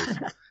disguise?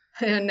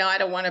 No, I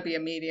don't want to be a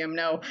medium.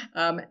 No,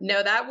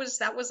 no, that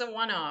was a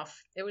one-off.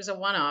 It was a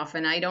one-off,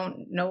 and I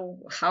don't know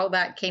how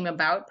that came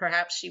about.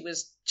 Perhaps she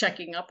was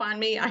checking up on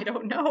me. I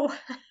don't know.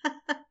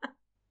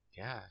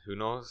 Yeah, who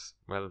knows?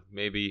 Well,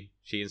 maybe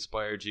she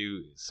inspired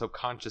you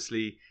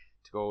subconsciously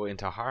to go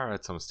into horror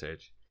at some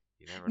stage.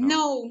 You never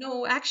know.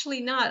 No, actually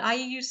not.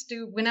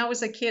 When I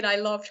was a kid, I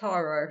loved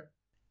horror.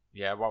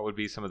 Yeah, what would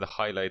be some of the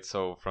highlights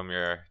from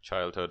your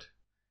childhood?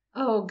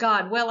 Oh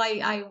God! Well,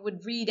 I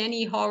would read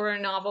any horror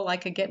novel I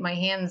could get my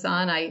hands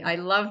on. I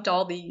loved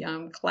all the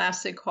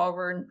classic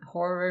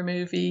horror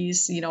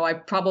movies. I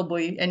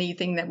probably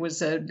anything that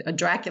was a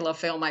Dracula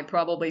film, I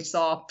probably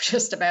saw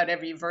just about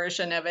every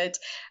version of it.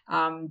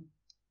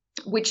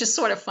 Which is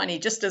sort of funny,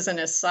 just as an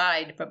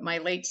aside. But my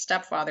late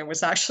stepfather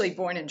was actually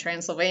born in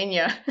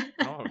Transylvania.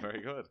 Oh,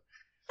 very good.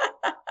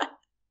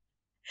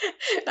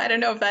 I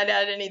don't know if that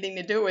had anything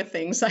to do with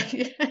things,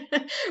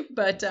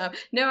 but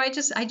no, I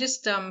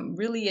just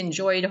really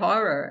enjoyed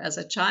horror as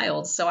a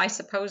child. So I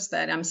suppose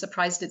that I'm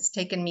surprised it's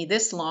taken me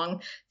this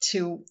long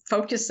to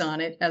focus on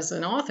it as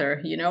an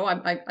author.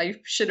 I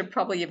should have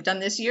probably have done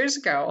this years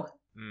ago.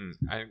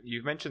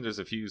 You've mentioned there's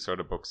a few sort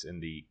of books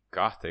in the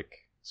Gothic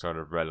sort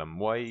of realm.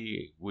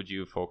 Why would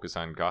you focus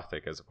on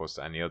Gothic as opposed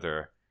to any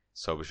other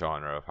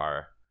subgenre of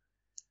horror?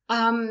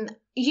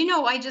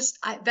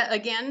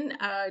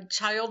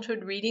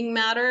 Childhood reading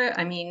matter.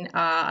 I mean,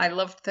 I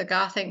loved the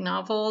Gothic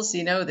novels,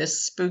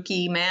 this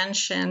spooky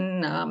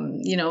mansion.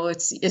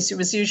 It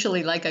was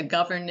usually like a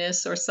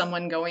governess or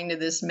someone going to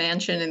this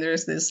mansion, and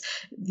there's this,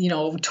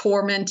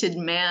 tormented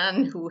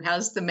man who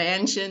has the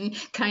mansion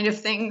kind of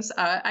things.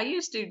 I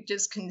used to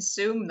just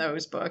consume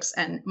those books,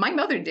 and my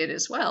mother did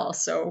as well.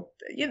 So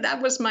yeah,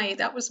 that was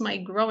my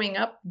growing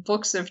up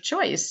books of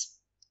choice.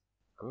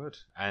 Good.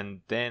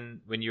 And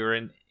then when you were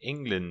in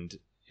England,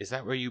 is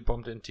that where you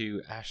bumped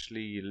into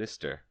Ashley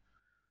Lister?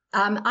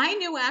 I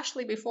knew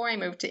Ashley before I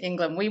moved to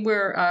England. We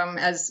were,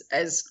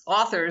 as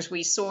authors,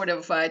 we sort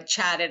of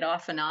chatted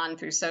off and on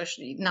through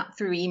not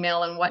through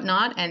email and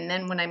whatnot. And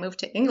then when I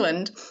moved to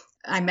England,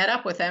 I met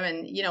up with him,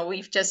 and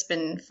we've just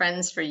been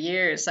friends for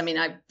years. I mean,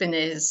 I've been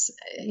his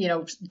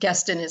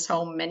guest in his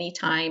home many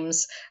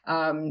times.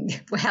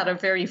 We had a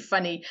very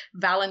funny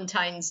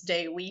Valentine's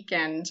Day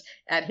weekend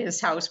at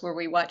his house where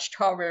we watched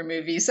horror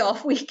movies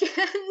all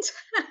weekend.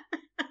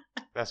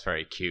 That's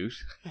very cute.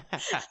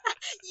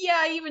 Yeah,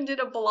 I even did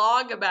a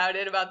blog about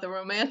it, about the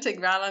romantic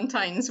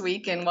Valentine's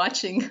weekend,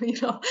 watching,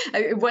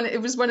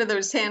 it was one of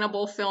those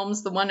Hannibal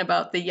films, the one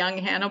about the young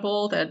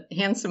Hannibal, that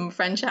handsome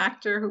French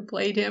actor who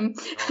played him.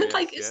 Oh,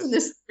 yes, Isn't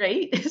this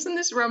great? Isn't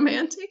this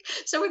romantic?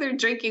 So they're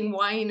drinking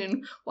wine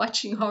and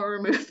watching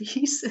horror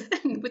movies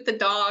with the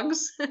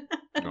dogs.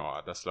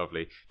 Oh, that's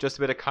lovely. Just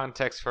a bit of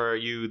context for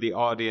you, the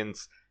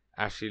audience.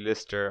 Ashley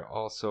Lister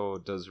also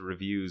does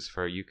reviews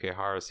for UK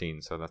Horror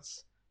Scene, so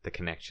that's the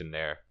connection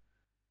there.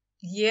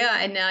 Yeah,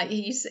 and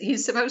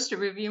he's supposed to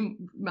review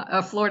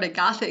Florida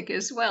Gothic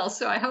as well,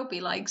 so I hope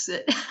he likes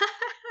it.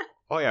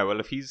 Oh yeah,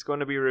 well, if he's going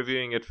to be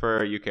reviewing it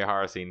for UK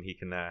Horror Scene, he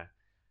can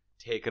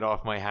take it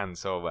off my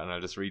hands, and I'll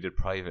just read it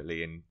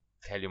privately and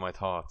tell you my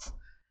thoughts.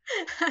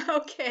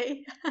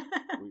 Okay.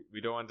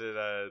 we don't want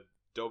it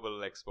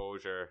double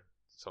exposure.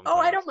 Sometimes. Oh,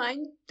 I don't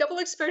mind. Double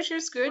exposure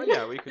is good. Oh,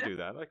 yeah, we could do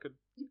that.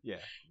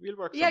 We'll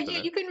work. Yeah,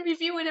 you can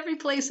review it every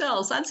place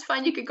else. That's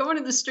fine. You could go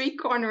into the street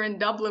corner in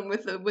Dublin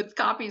with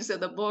copies of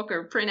the book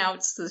or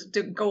printouts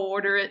to go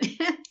order it.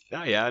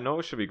 Yeah, no,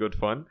 it should be good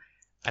fun.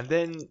 And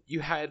then you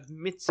had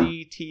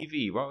Mitzi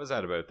TV. What was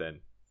that about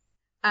then?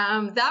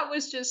 That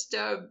was just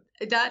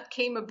that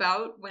came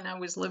about when I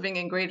was living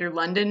in Greater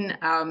London.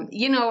 At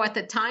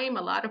the time,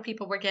 a lot of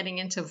people were getting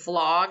into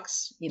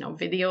vlogs,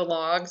 video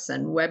logs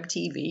and web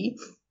TV.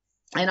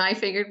 And I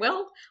figured,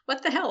 well,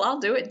 what the hell,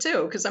 I'll do it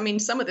too. Because,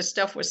 some of the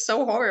stuff was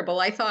so horrible.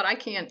 I thought I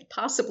can't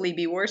possibly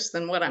be worse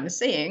than what I'm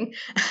seeing.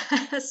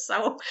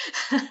 So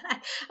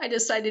I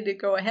decided to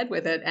go ahead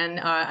with it. And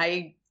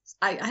I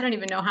don't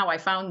even know how I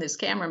found this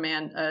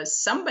cameraman.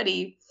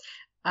 Somebody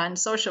on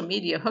social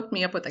media hooked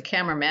me up with a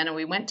cameraman, and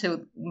we met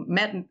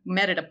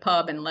at a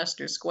pub in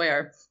Leicester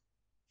Square.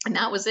 And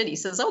that was it. He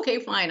says, okay,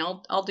 fine,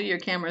 I'll do your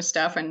camera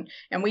stuff. And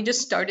we just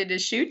started to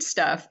shoot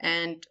stuff.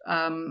 And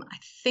I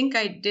think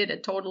I did a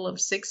total of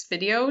 6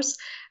 videos,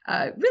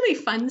 really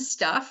fun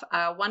stuff.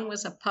 One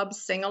was a pub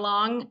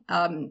sing-along,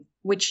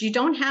 which you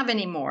don't have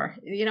anymore.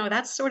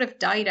 That's sort of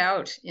died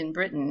out in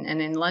Britain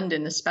and in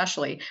London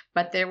especially.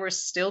 But there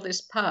was still this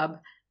pub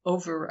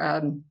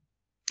over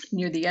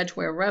near the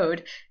Edgware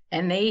Road.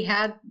 And they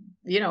had,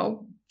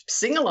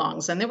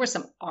 sing-alongs, and there were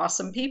some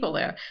awesome people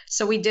there.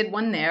 So we did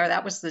one there.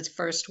 That was the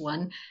first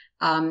one.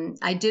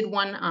 I did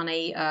one on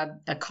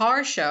a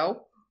car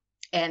show,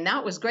 and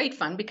that was great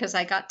fun because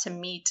I got to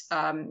meet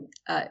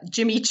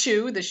Jimmy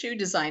Choo, the shoe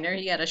designer.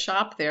 He had a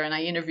shop there, and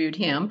I interviewed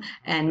him.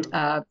 And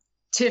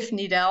Tiff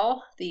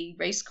Needell, the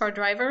race car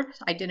driver,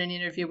 I did an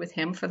interview with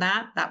him for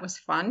that. That was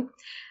fun.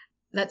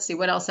 Let's see,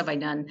 what else have I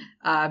done?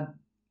 I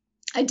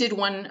did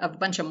one of a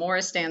bunch of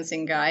Morris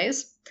dancing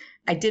guys.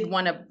 I did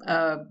one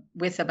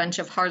with a bunch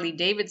of Harley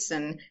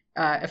Davidson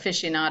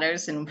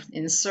aficionados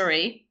in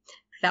Surrey.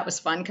 That was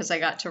fun because I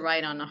got to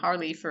ride on a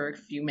Harley for a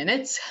few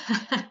minutes.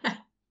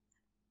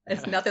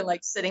 It's nothing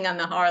like sitting on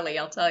the Harley,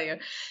 I'll tell you.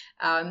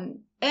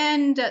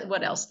 And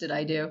what else did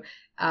I do?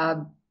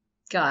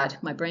 God,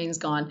 my brain's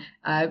gone.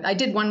 I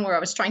did one where I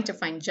was trying to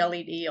find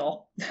jellied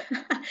eel.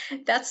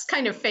 That's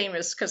kind of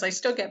famous because I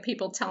still get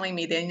people telling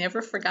me they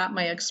never forgot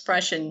my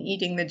expression,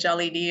 eating the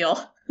jellied eel.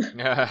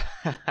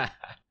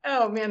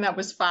 Oh, man, that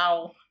was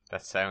foul.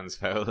 That sounds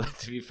foul,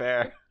 to be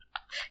fair.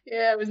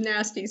 Yeah, it was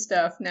nasty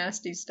stuff,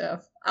 nasty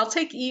stuff. I'll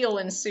take eel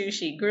in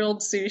sushi,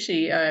 grilled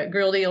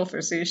eel for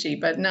sushi,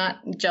 but not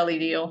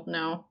jellied eel,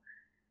 no.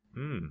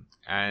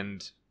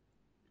 And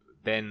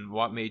then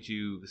what made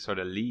you sort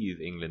of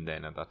leave England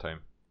then at that time?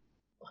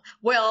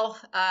 Well,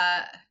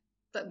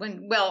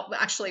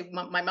 actually,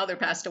 my mother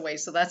passed away,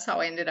 so that's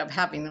how I ended up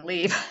having to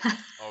leave.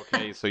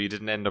 Okay, so you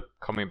didn't end up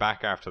coming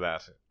back after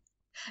that?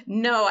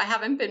 No, I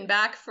haven't been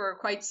back for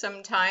quite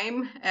some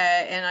time,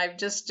 and I've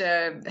just,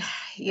 I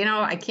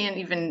can't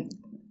even.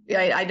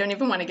 I don't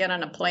even want to get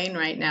on a plane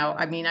right now.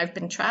 I've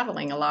been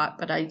traveling a lot,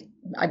 but I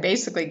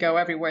basically go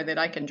everywhere that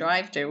I can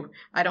drive to.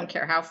 I don't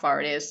care how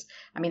far it is.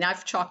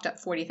 I've chalked up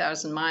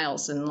 40,000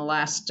 miles in the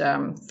last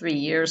 3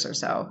 years or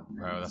so.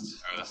 Wow,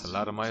 that's a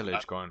lot of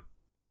mileage going.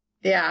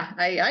 Yeah,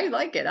 I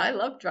like it. I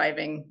love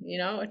driving.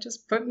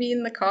 Just put me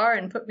in the car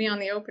and put me on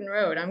the open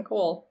road. I'm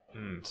cool.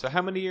 So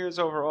how many years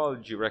overall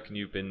do you reckon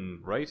you've been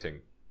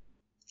writing?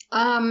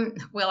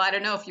 Well, I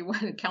don't know if you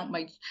want to count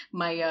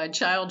my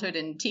childhood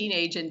and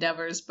teenage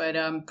endeavors, but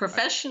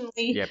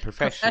Yeah,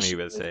 professionally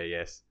we'll say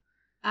yes.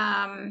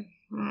 um,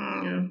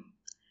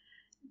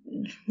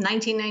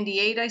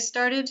 1998 I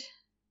started.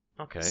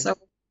 Okay. So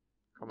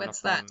Coming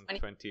what's up that? on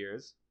 20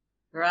 years.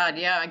 Right,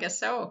 yeah, I guess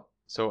so.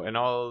 So in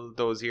all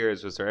those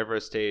years, was there ever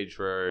a stage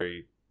where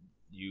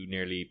you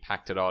nearly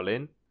packed it all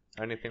in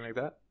or anything like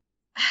that?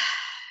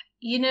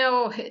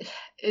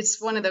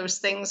 It's one of those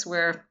things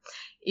where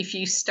if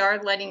you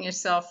start letting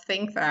yourself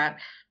think that,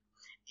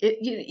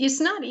 it's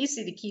not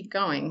easy to keep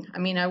going. I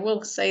mean, I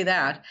will say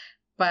that,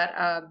 but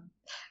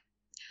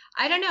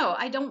I don't know.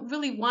 I don't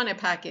really want to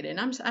pack it in.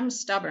 I'm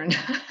stubborn.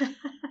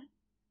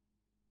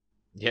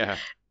 Yeah,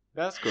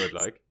 that's good.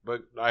 Like,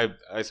 but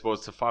I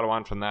suppose to follow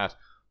on from that,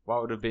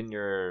 what would have been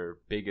your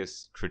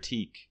biggest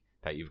critique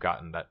that you've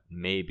gotten that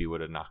maybe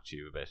would have knocked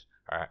you a bit,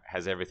 or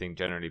has everything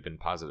generally been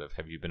positive?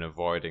 Have you been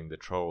avoiding the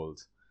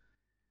trolls?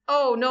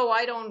 Oh no,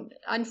 I don't.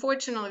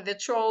 Unfortunately, the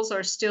trolls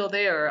are still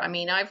there. I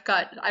mean, I've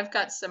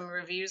got some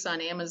reviews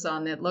on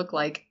Amazon that look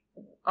like,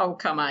 oh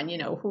come on,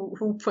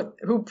 who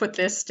put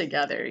this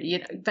together?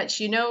 But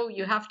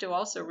you have to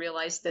also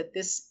realize that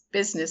this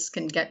business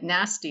can get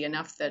nasty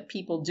enough that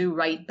people do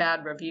write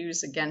bad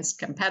reviews against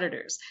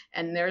competitors,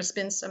 and there's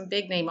been some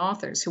big name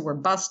authors who were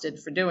busted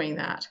for doing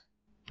that.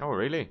 Oh,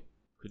 really?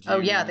 Could Oh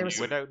you, yeah, there was.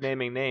 without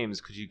naming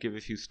names, could you give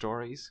a few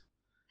stories?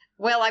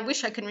 Well, I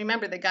wish I could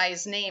remember the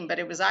guy's name, but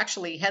it was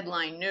actually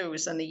headline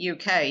news in the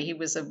UK. He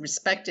was a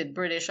respected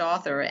British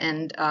author,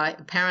 and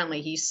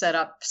apparently he set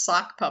up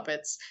sock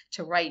puppets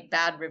to write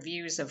bad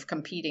reviews of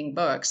competing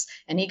books,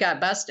 and he got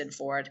busted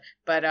for it.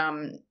 But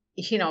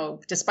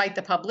despite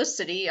the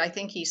publicity, I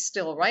think he's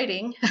still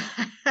writing.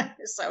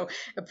 So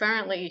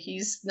apparently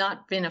he's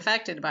not been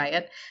affected by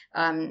it.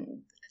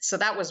 So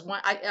that was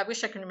one. I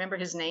wish I could remember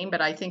his name,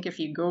 but I think if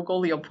you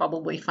Google, you'll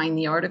probably find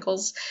the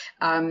articles.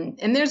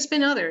 And there's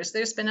been others.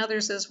 There's been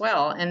others as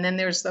well. And then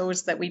there's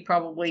those that we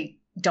probably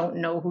don't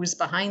know who's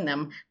behind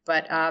them.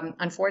 But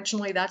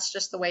unfortunately, that's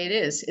just the way it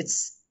is.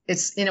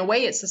 It's in a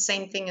way, it's the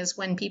same thing as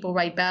when people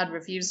write bad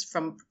reviews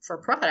for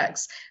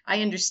products.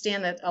 I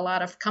understand that a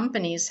lot of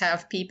companies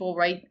have people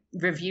write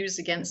reviews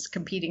against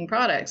competing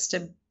products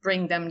to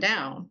bring them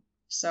down.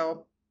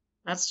 So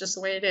that's just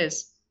the way it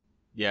is.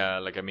 Yeah,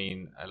 like I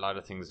mean, a lot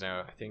of things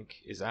now. I think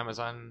is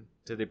Amazon.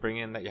 Did they bring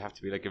in that you have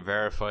to be like a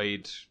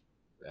verified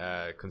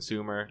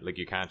consumer? Like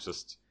you can't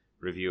just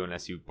review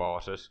unless you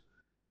bought it.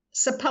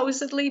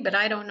 Supposedly, but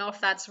I don't know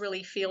if that's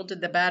really fielded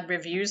the bad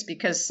reviews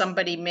because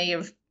somebody may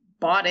have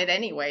bought it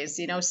anyways.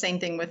 Same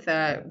thing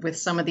with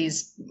some of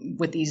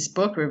these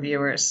book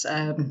reviewers.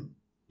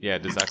 Yeah,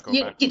 does that go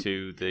back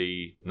to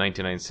the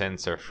 99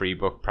 cents or free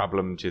book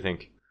problem? Do you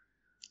think?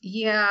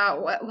 Yeah,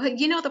 well,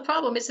 the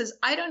problem is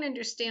I don't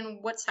understand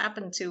what's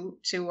happened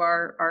to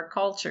our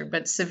culture,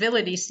 but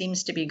civility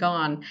seems to be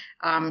gone.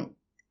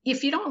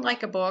 If you don't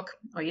like a book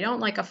or you don't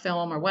like a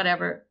film or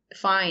whatever,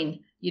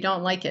 fine, you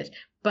don't like it.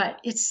 But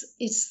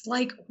it's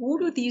like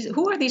who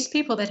are these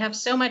people that have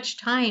so much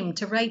time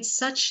to write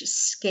such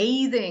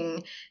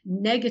scathing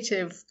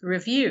negative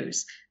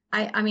reviews?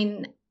 I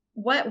mean,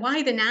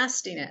 why the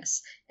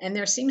nastiness? And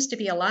there seems to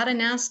be a lot of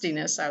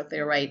nastiness out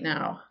there right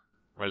now.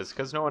 Well, it's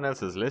because no one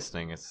else is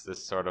listening. It's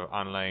this sort of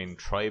online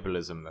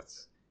tribalism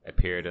that's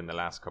appeared in the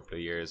last couple of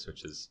years,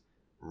 which is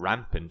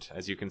rampant,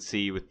 as you can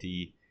see with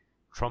the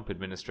Trump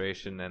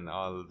administration and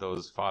all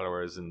those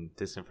followers and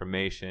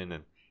disinformation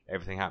and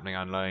everything happening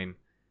online.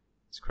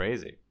 It's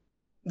crazy.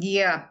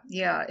 Yeah,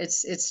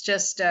 it's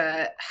just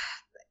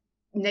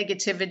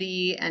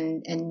negativity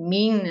and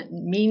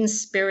mean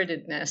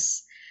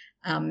spiritedness.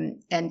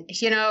 And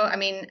I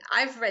mean,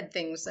 I've read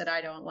things that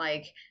I don't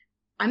like.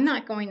 I'm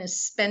not going to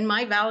spend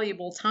my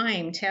valuable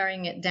time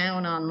tearing it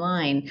down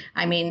online.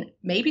 I mean,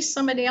 maybe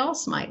somebody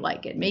else might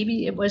like it.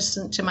 Maybe it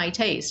wasn't to my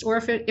taste. Or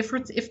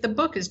if the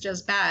book is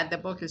just bad, the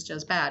book is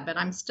just bad. But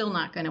I'm still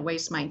not going to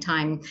waste my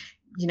time,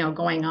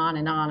 going on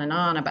and on and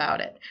on about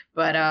it.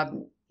 But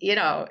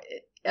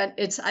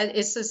it's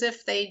as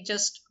if they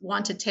just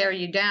want to tear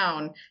you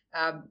down.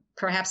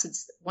 Perhaps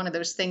it's one of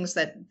those things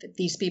that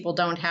these people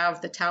don't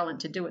have the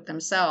talent to do it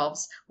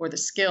themselves or the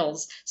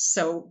skills,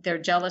 so they're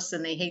jealous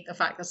and they hate the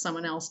fact that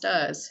someone else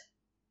does.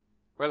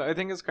 Well, I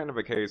think it's kind of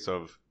a case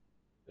of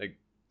like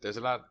there's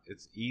a lot.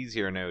 It's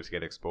easier now to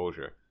get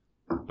exposure,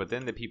 but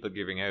then the people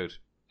giving out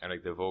are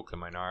like the vocal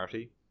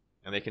minority,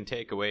 and they can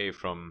take away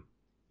from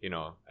the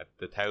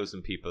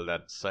 1,000 people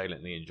that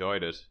silently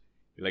enjoyed it.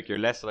 Like you're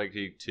less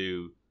likely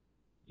to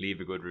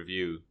leave a good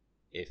review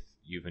if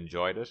you've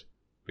enjoyed it,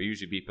 but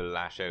usually people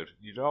lash out.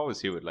 You'd always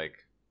see with like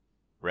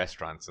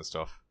restaurants and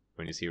stuff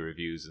when you see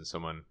reviews and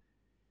someone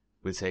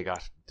will say,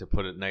 to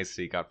put it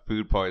nicely, got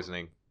food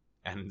poisoning,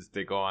 and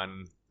they go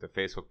on the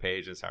Facebook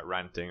page and start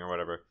ranting or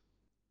whatever.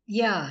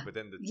 Yeah. But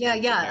then the Yeah, tens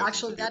of yeah. thousands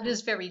Actually, of that people.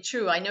 is very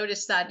true. I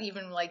noticed that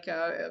even like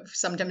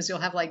sometimes you'll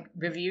have like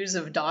reviews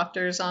of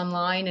doctors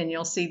online and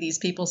you'll see these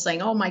people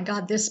saying, "Oh my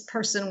God, this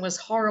person was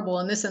horrible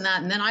and this and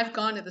that." And then I've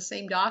gone to the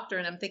same doctor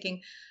and I'm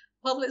thinking,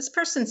 well, this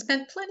person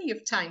spent plenty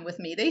of time with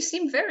me. They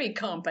seem very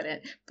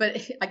competent,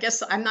 but I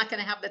guess I'm not going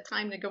to have the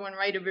time to go and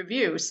write a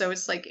review. So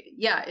it's like,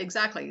 yeah,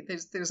 exactly.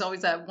 There's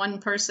always that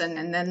one person,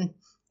 and then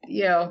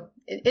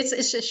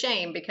it's a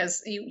shame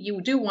because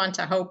you do want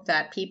to hope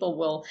that people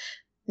will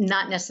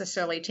not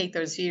necessarily take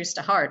those views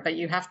to heart, but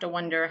you have to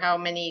wonder how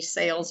many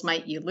sales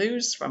might you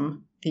lose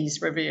from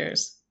these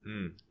reviews.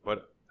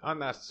 But on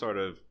that sort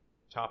of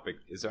topic,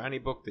 is there any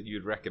book that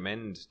you'd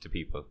recommend to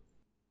people?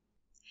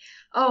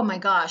 Oh my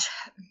gosh.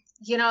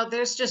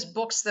 There's just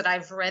books that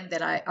I've read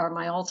that are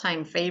my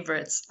all-time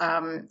favorites.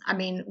 I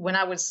mean, when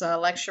I was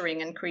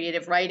lecturing in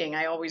creative writing,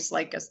 I always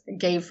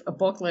gave a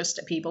book list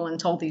to people and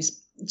told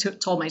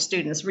my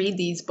students, read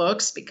these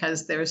books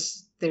because they're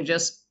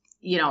just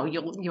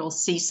you'll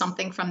see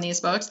something from these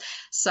books.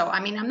 So, I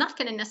mean, I'm not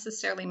going to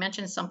necessarily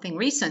mention something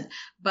recent,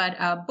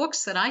 but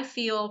books that I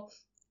feel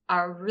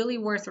are really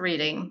worth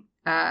reading.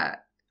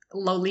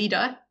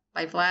 Lolita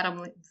by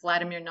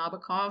Vladimir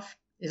Nabokov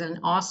is an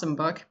awesome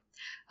book.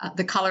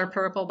 The Color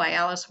Purple by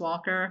Alice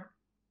Walker.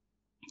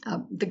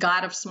 The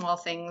God of Small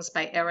Things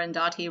by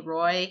Arundhati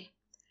Roy.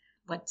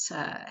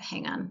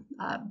 Hang on.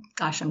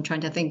 Gosh, I'm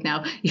trying to think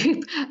now.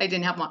 I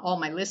didn't have all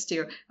my list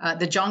here.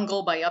 The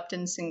Jungle by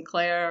Upton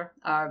Sinclair.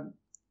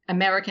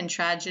 American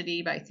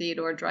Tragedy by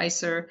Theodore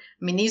Dreiser.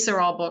 I mean, these are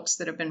all books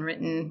that have been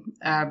written.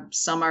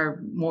 Some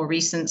are more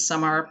recent,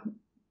 some are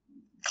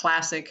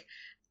classic.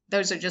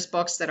 Those are just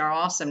books that are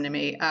awesome to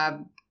me.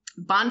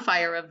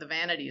 Bonfire of the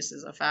Vanities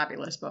is a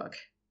fabulous book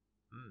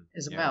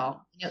as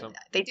well.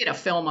 They did a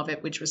film of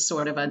it, which was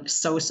sort of a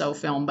so-so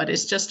film, but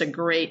it's just a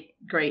great,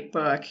 great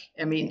book.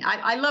 I mean,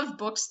 I love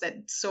books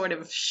that sort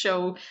of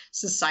show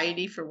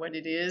society for what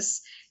it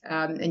is,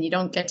 and you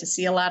don't get to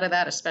see a lot of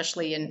that,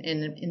 especially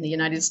in the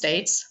United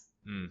States.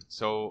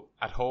 So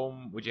at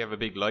home, would you have a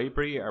big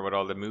library, or with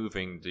all the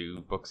moving,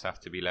 do books have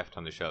to be left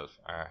on the shelf,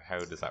 or how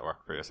does that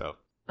work for yourself?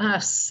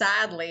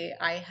 Sadly,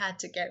 I had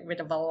to get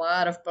rid of a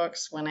lot of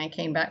books when I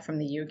came back from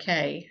the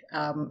UK,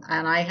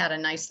 and I had a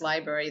nice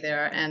library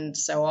there, and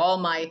so all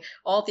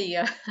the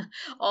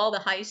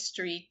high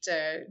street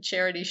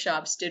charity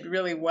shops did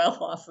really well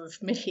off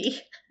of me.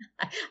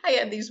 I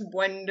had these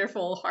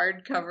wonderful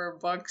hardcover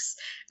books.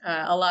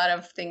 A lot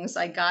of things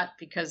I got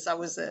because I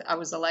was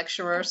a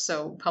lecturer,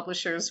 so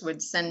publishers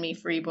would send me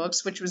free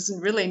books, which was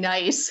really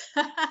nice.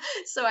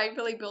 So I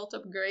really built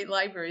up a great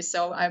library.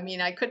 So I mean,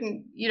 I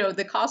couldn't,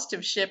 the cost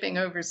of shipping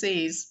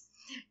overseas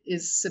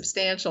is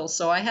substantial.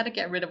 So I had to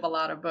get rid of a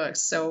lot of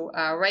books. So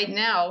right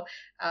now,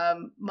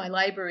 my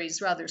library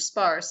is rather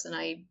sparse, and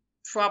I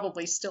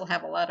probably still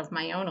have a lot of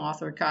my own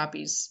author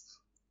copies,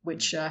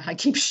 which I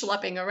keep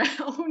schlepping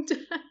around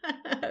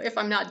if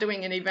I'm not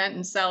doing an event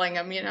and selling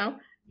them,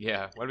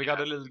 Yeah, well, we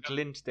got a little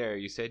glint there.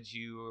 You said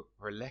you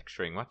were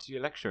lecturing. What did you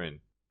lecture in,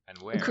 and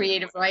where?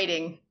 Creative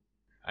writing.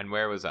 And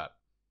where was that?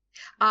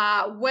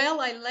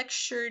 Well, I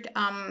lectured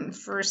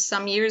for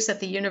some years at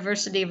the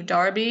University of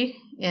Derby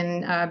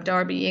in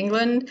Derby,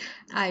 England.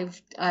 I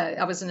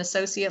was an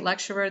associate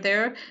lecturer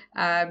there.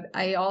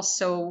 I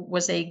also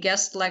was a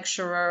guest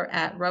lecturer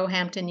at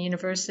Roehampton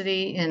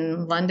University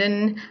in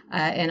London,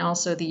 and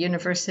also the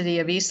University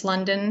of East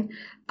London.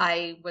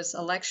 I was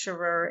a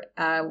lecturer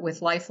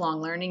with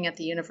lifelong learning at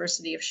the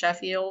University of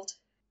Sheffield.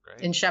 Great.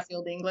 In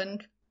Sheffield,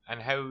 England.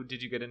 And how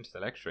did you get into the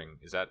lecturing?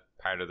 Is that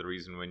part of the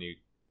reason when you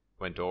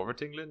went over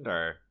to England,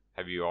 or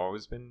have you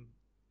always been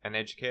an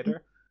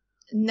educator?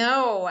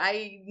 No,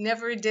 I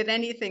never did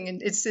anything.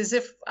 And it's as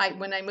if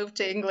when I moved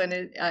to England,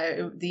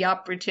 the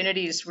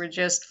opportunities were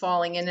just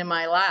falling into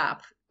my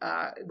lap,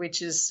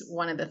 which is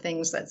one of the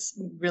things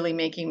that's really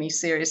making me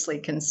seriously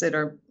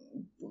consider,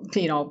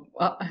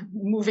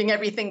 moving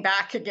everything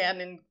back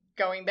again and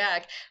going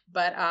back.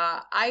 But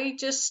I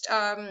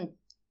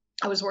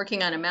was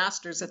working on a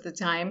master's at the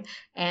time,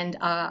 and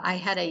I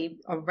had a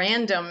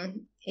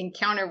random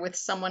encounter with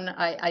someone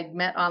I'd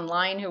met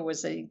online who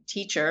was a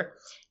teacher,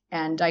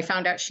 and I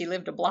found out she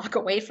lived a block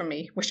away from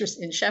me, which was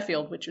in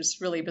Sheffield, which was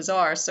really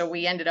bizarre. So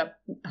we ended up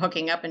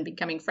hooking up and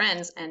becoming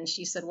friends. And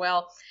she said,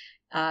 well,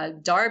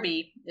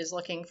 Derby is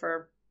looking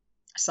for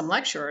some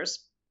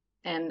lecturers,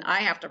 and I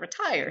have to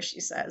retire, she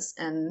says.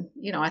 And,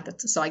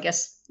 so I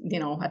guess,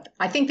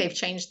 I think they've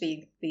changed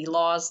the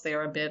laws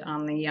there a bit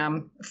on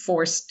the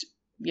forced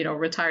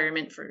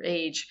retirement for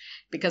age,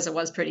 because it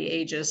was pretty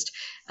ageist.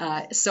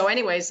 So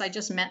anyways, I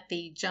just met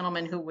the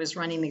gentleman who was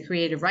running the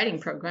creative writing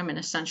program and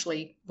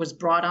essentially was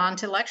brought on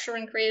to lecture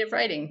in creative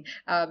writing.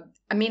 I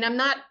mean,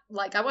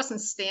 I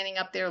wasn't standing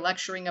up there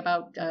lecturing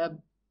about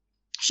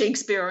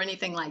Shakespeare or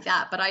anything like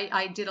that, but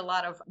I did a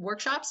lot of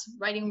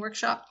writing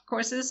workshop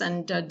courses,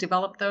 and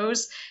developed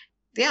those.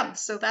 Yeah,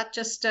 so that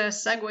just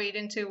segued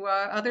into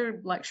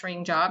other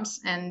lecturing jobs.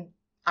 And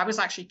I was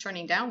actually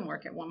turning down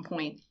work at one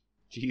point.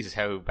 Jeez,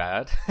 how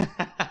bad?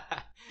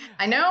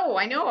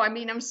 I know. I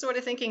mean, I'm sort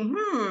of thinking,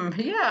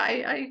 yeah,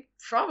 I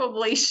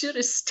probably should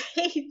have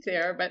stayed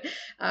there. But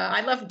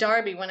I left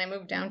Derby when I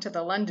moved down to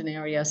the London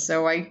area.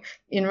 So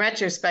in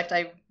retrospect,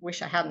 I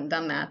wish I hadn't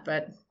done that.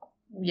 But,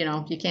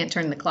 you can't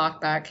turn the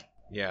clock back.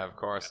 Yeah, of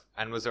course.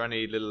 And was there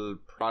any little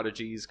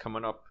prodigies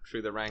coming up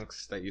through the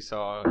ranks that you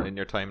saw in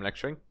your time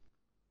lecturing?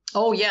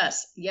 Oh,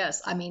 yes.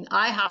 I mean,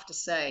 I have to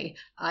say,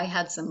 I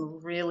had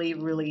some really,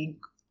 really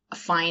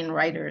fine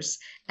writers.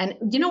 And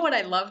you know what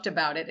I loved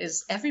about it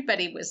is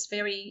everybody was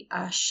very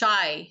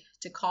shy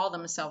to call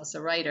themselves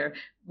a writer,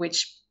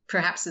 which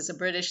perhaps is a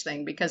British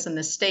thing, because in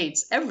the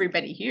States,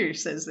 everybody here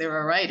says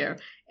they're a writer,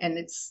 and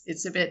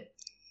it's a bit,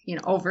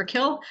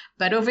 overkill.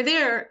 But over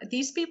there,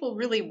 these people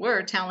really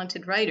were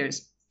talented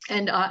writers.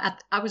 And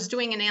I was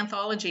doing an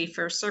anthology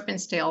for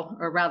Serpent's Tail,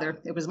 or rather,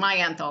 it was my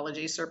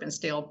anthology. Serpent's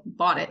Tail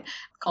bought it,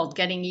 called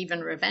Getting Even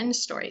Revenge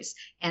Stories.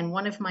 And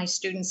one of my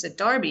students at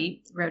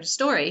Derby wrote a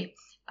story,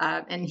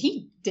 and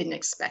he didn't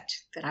expect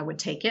that I would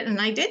take it, and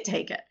I did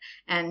take it.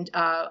 And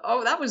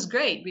that was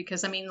great,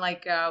 because I mean,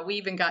 we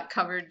even got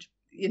covered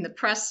in the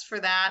press for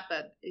that.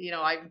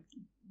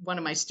 One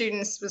of my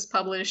students was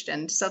published,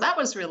 and so that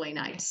was really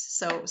nice.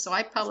 So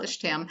I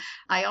published him.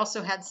 I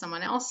also had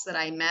someone else that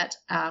I met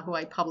who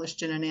I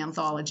published in an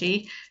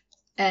anthology.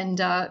 And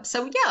I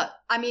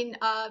mean,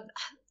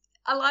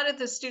 a lot of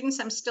the students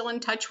I'm still in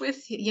touch with,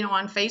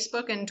 on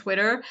Facebook and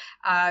Twitter.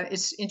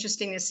 It's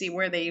interesting to see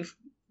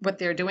what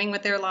they're doing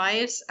with their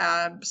lives.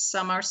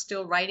 Some are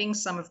still writing.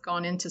 Some have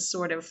gone into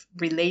sort of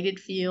related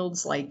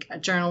fields like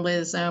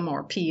journalism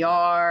or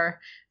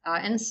PR,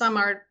 and some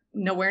are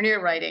nowhere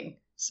near writing.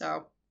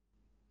 So.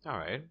 All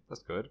right,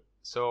 that's good.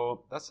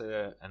 So that's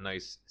a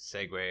nice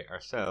segue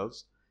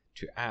ourselves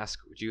to ask,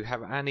 do you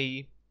have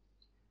any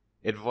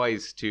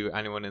advice to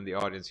anyone in the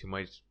audience who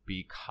might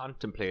be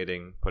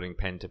contemplating putting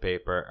pen to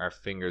paper or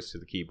fingers to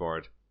the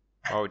keyboard?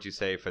 What would you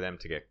say for them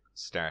to get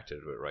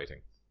started with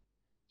writing?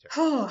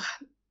 Oh,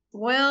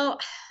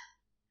 well,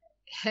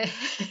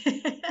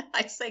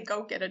 I'd say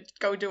go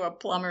do a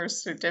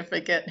plumber's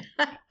certificate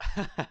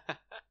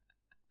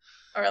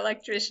or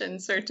electrician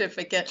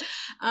certificate.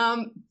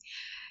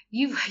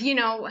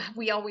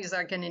 We always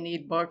are going to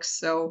need books,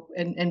 so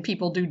and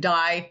people do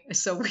die,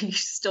 so we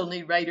still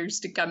need writers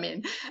to come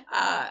in.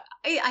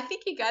 I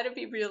think you got to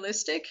be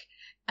realistic,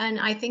 and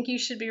I think you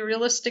should be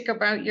realistic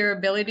about your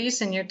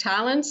abilities and your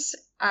talents.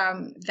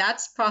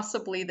 That's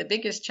possibly the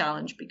biggest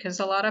challenge, because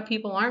a lot of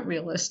people aren't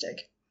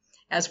realistic,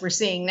 as we're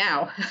seeing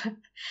now.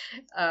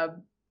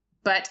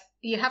 But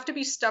you have to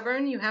be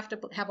stubborn. You have to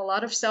have a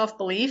lot of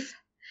self-belief,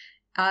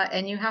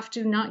 and you have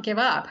to not give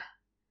up.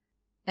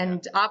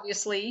 And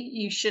obviously,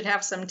 you should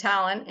have some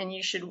talent, and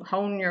you should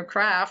hone your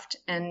craft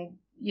and,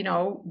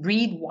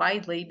 read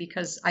widely,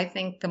 because I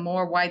think the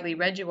more widely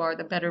read you are,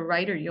 the better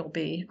writer you'll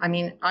be. I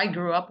mean, I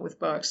grew up with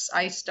books.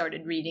 I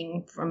started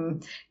reading from,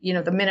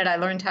 the minute I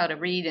learned how to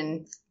read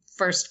in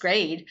first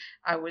grade,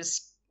 I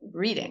was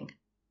reading,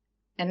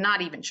 and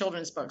not even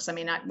children's books. I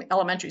mean,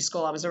 elementary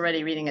school, I was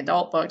already reading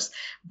adult books.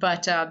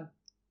 But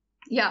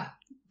yeah.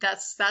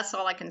 That's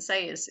all I can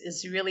say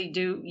is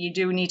you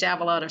do need to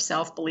have a lot of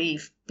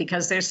self-belief,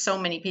 because there's so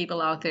many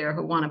people out there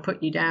who want to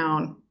put you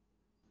down.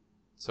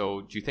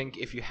 So do you think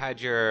if you had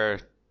your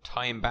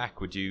time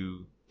back, would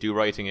you do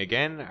writing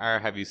again, or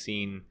have you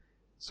seen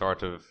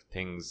sort of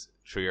things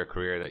through your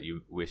career that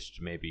you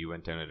wished maybe you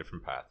went down a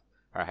different path,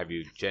 or have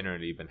you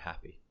generally been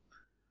happy?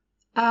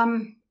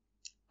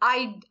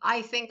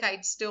 I think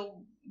I'd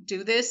still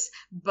do this,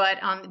 but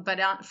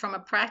from a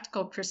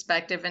practical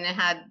perspective, and it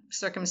had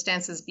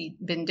circumstances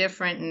been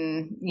different,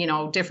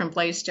 and different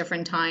place,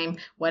 different time,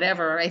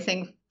 whatever, I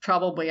think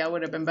probably I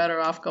would have been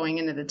better off going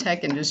into the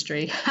tech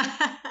industry.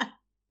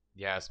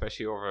 Yeah,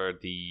 especially over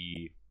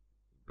the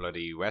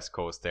bloody West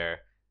Coast there.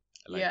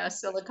 Yeah,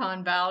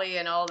 Silicon Valley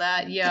and all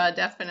that. Yeah,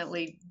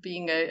 definitely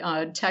being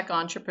a tech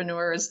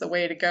entrepreneur is the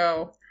way to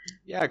go.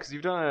 Yeah, because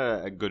you've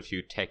done a good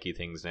few techie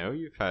things now.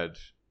 You've had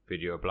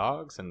video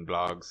blogs and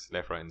blogs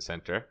left, right, and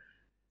center.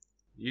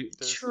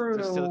 True.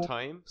 There's still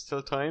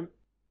time.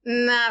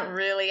 Not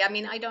really. I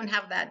mean, I don't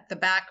have the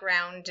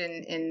background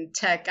in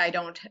tech. I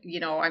don't,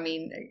 I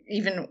mean,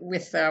 even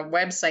with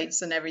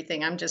websites and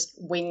everything, I'm just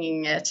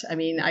winging it. I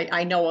mean,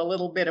 I know a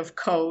little bit of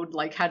code,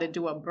 like how to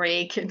do a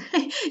break. And,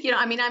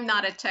 I mean, I'm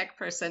not a tech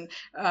person.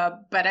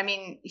 But I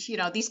mean,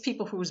 these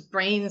people whose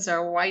brains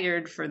are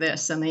wired for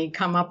this, and they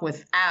come up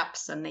with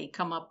apps, and they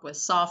come up with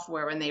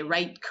software, and they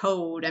write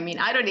code. I mean,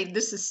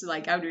 this is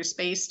like outer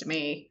space to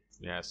me.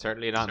 Yeah,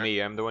 certainly not me.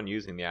 I'm the one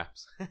using the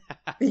apps.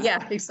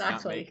 Yeah,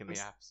 exactly. Not making the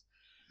apps.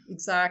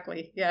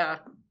 Exactly, yeah.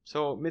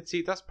 So,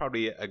 Mitzi, that's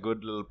probably a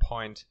good little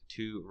point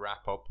to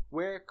wrap up.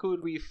 Where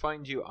could we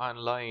find you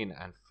online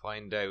and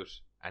find out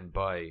and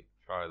buy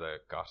further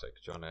Gothic?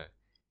 Do you want to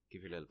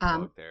give your little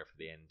plug there for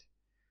the end?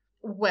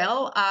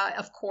 Well,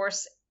 of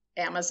course,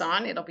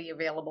 Amazon. It'll be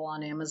available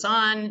on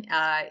Amazon.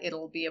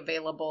 It'll be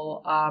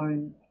available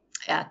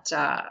at...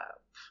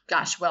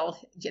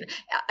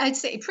 I'd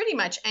say pretty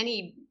much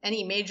any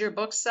major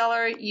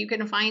bookseller you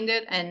can find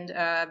it, and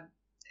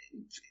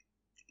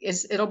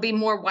it'll be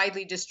more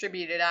widely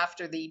distributed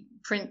after the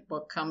print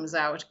book comes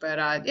out.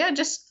 But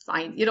just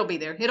it'll be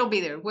there. It'll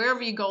be there.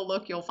 Wherever you go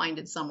look, you'll find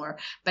it somewhere.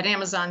 But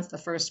Amazon's the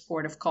first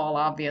port of call,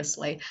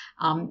 obviously.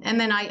 And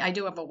then I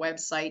do have a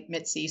website,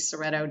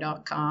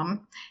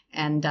 mitziseretto.com,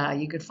 and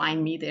you could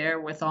find me there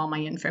with all my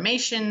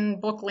information,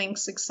 book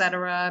links,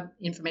 etc.,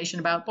 information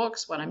about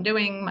books, what I'm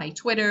doing, my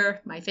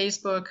Twitter, my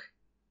Facebook,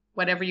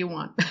 whatever you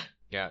want.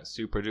 Yeah,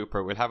 super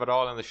duper. We'll have it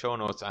all in the show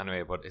notes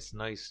anyway, but it's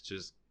nice to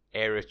just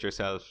air it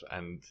yourself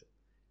and,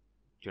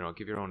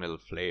 give your own little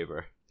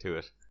flavor to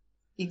it.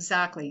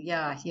 Exactly.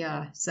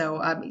 Yeah.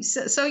 So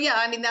yeah,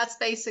 I mean, that's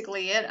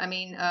basically it. I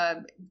mean,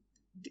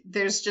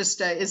 there's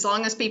just as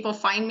long as people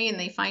find me and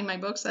they find my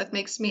books, that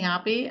makes me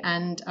happy.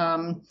 And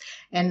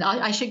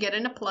I should get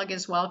in a plug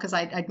as well, because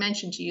I'd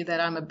mentioned to you that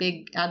I'm a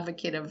big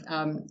advocate of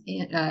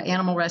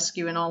animal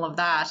rescue and all of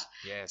that.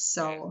 Yes.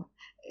 So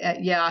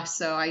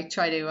so I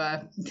try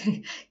to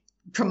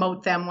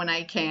promote them when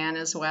I can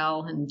as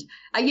well. And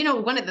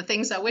one of the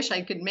things, I wish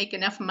I could make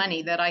enough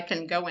money that I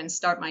can go and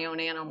start my own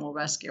animal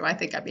rescue. I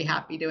think I'd be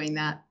happy doing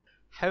that.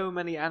 How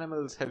many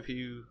animals have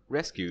you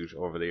rescued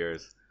over the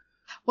years?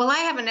 Well, I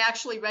haven't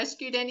actually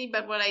rescued any,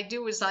 but what I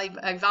do is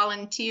I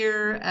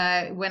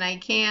volunteer when I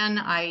can.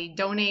 I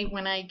donate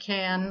when I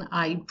can.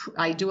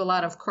 I do a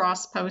lot of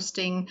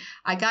cross-posting.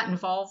 I got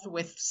involved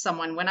with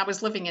someone. When I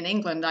was living in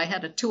England, I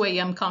had a 2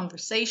 a.m.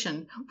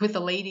 conversation with a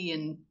lady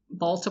in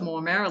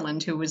Baltimore,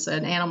 Maryland, who was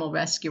an animal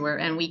rescuer,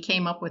 and we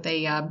came up with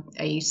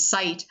a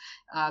site,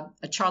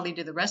 a Charlie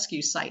to the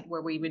Rescue site,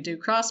 where we would do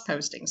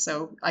cross-posting.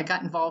 So I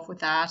got involved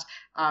with that.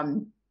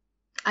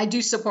 I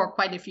do support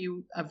quite a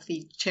few of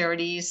the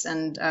charities,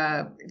 and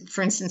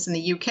for instance, in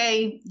the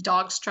UK,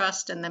 Dogs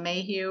Trust and the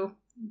Mayhew,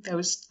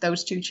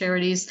 those two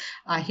charities.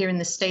 Here in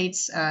the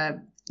States,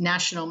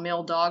 National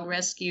Mill Dog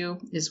Rescue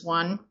is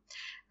one.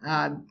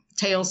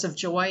 Tales of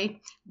Joy,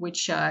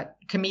 which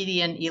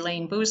comedian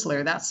Elaine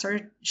Boozler, that's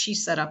her. She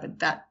set up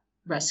that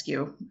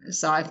rescue.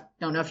 So I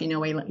don't know if you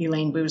know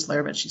Elaine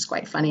Boozler, but she's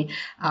quite funny.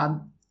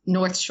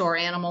 North Shore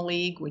Animal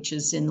League, which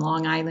is in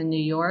Long Island,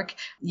 New York.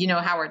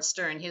 Howard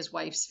Stern, his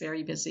wife's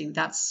very busy.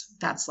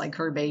 That's like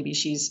her baby.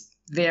 She's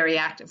very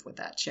active with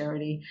that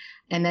charity.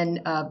 And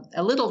then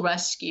a little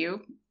rescue,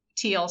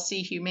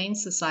 TLC Humane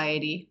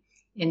Society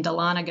in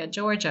Dahlonega,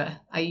 Georgia.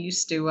 I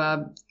used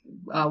to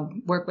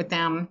work with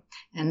them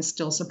and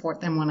still support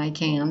them when I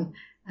can.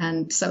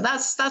 And so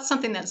that's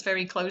something that's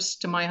very close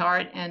to my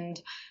heart. And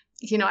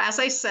as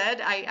I said,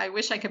 I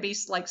wish I could be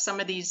like some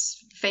of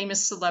these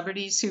famous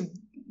celebrities who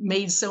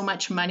made so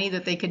much money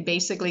that they could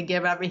basically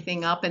give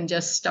everything up and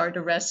just start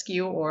a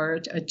rescue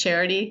or a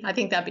charity. I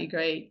think that'd be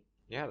great.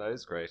 Yeah, that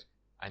is great.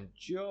 And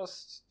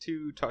just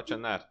to touch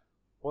on that,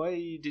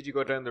 why did you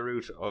go down the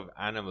route of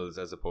animals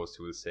as opposed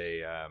to,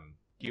 say,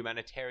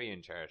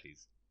 humanitarian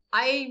charities?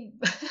 I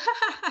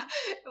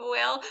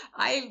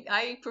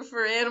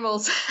prefer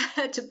animals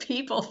to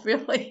people,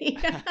 really.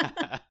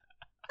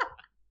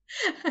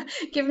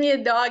 Give me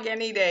a dog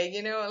any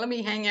day, let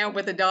me hang out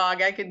with a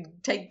dog. I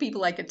could take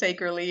people, I could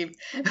take or leave,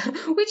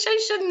 which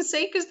I shouldn't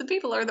say, because the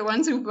people are the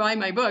ones who buy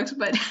my books,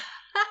 but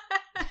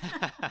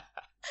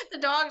the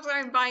dogs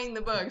aren't buying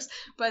the books.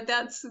 But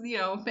that's,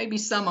 maybe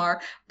some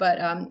are,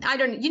 but I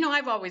don't,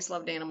 I've always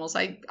loved animals.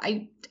 I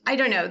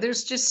don't know.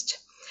 There's just,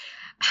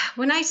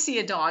 when I see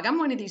a dog, I'm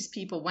one of these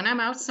people, when I'm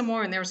out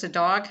somewhere and there's a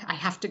dog, I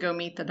have to go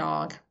meet the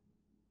dog.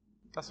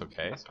 That's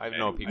okay. I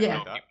know people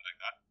like that.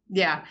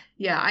 Yeah.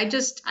 I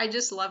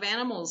just love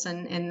animals,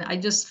 and I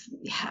just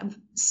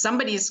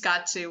somebody's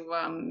got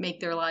to make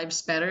their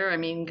lives better. I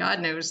mean, God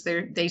knows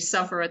they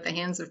suffer at the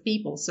hands of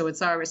people, so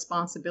it's our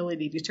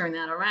responsibility to turn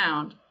that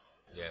around.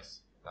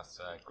 Yes, that's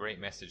a great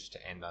message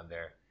to end on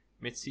there.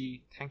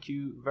 Mitzi, thank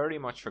you very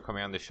much for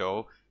coming on the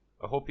show.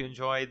 I hope you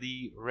enjoy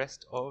the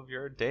rest of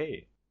your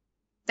day.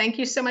 Thank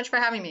you so much for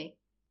having me.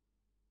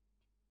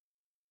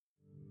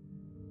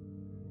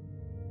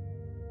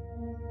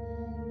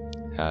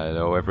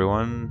 Hello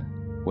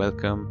everyone,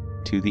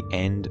 welcome to the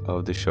end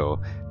of the show.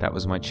 That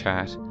was my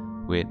chat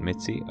with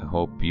Mitzi. I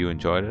hope you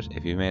enjoyed it.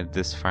 If you made it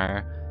this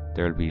far,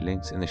 there will be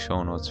links in the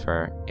show notes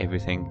for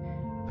everything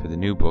for the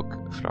new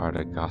book,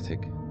 Florida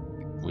Gothic,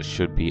 which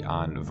should be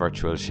on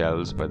virtual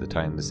shelves by the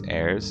time this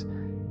airs.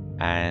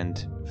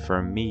 And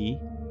for me,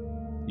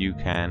 you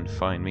can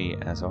find me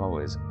as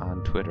always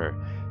on Twitter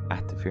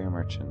at The Fear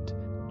Merchant.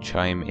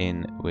 Chime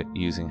in with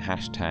using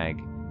hashtag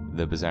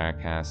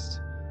TheBizarreCast,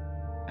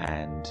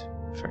 and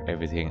for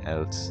everything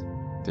else,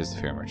 there's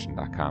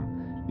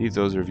thefearmerchant.com. Leave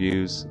those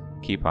reviews,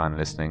 keep on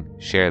listening,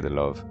 share the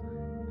love,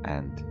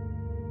 and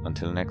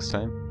until next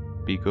time,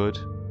 be good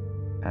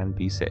and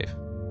be safe.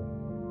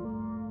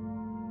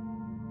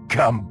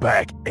 Come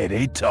back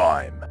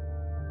anytime.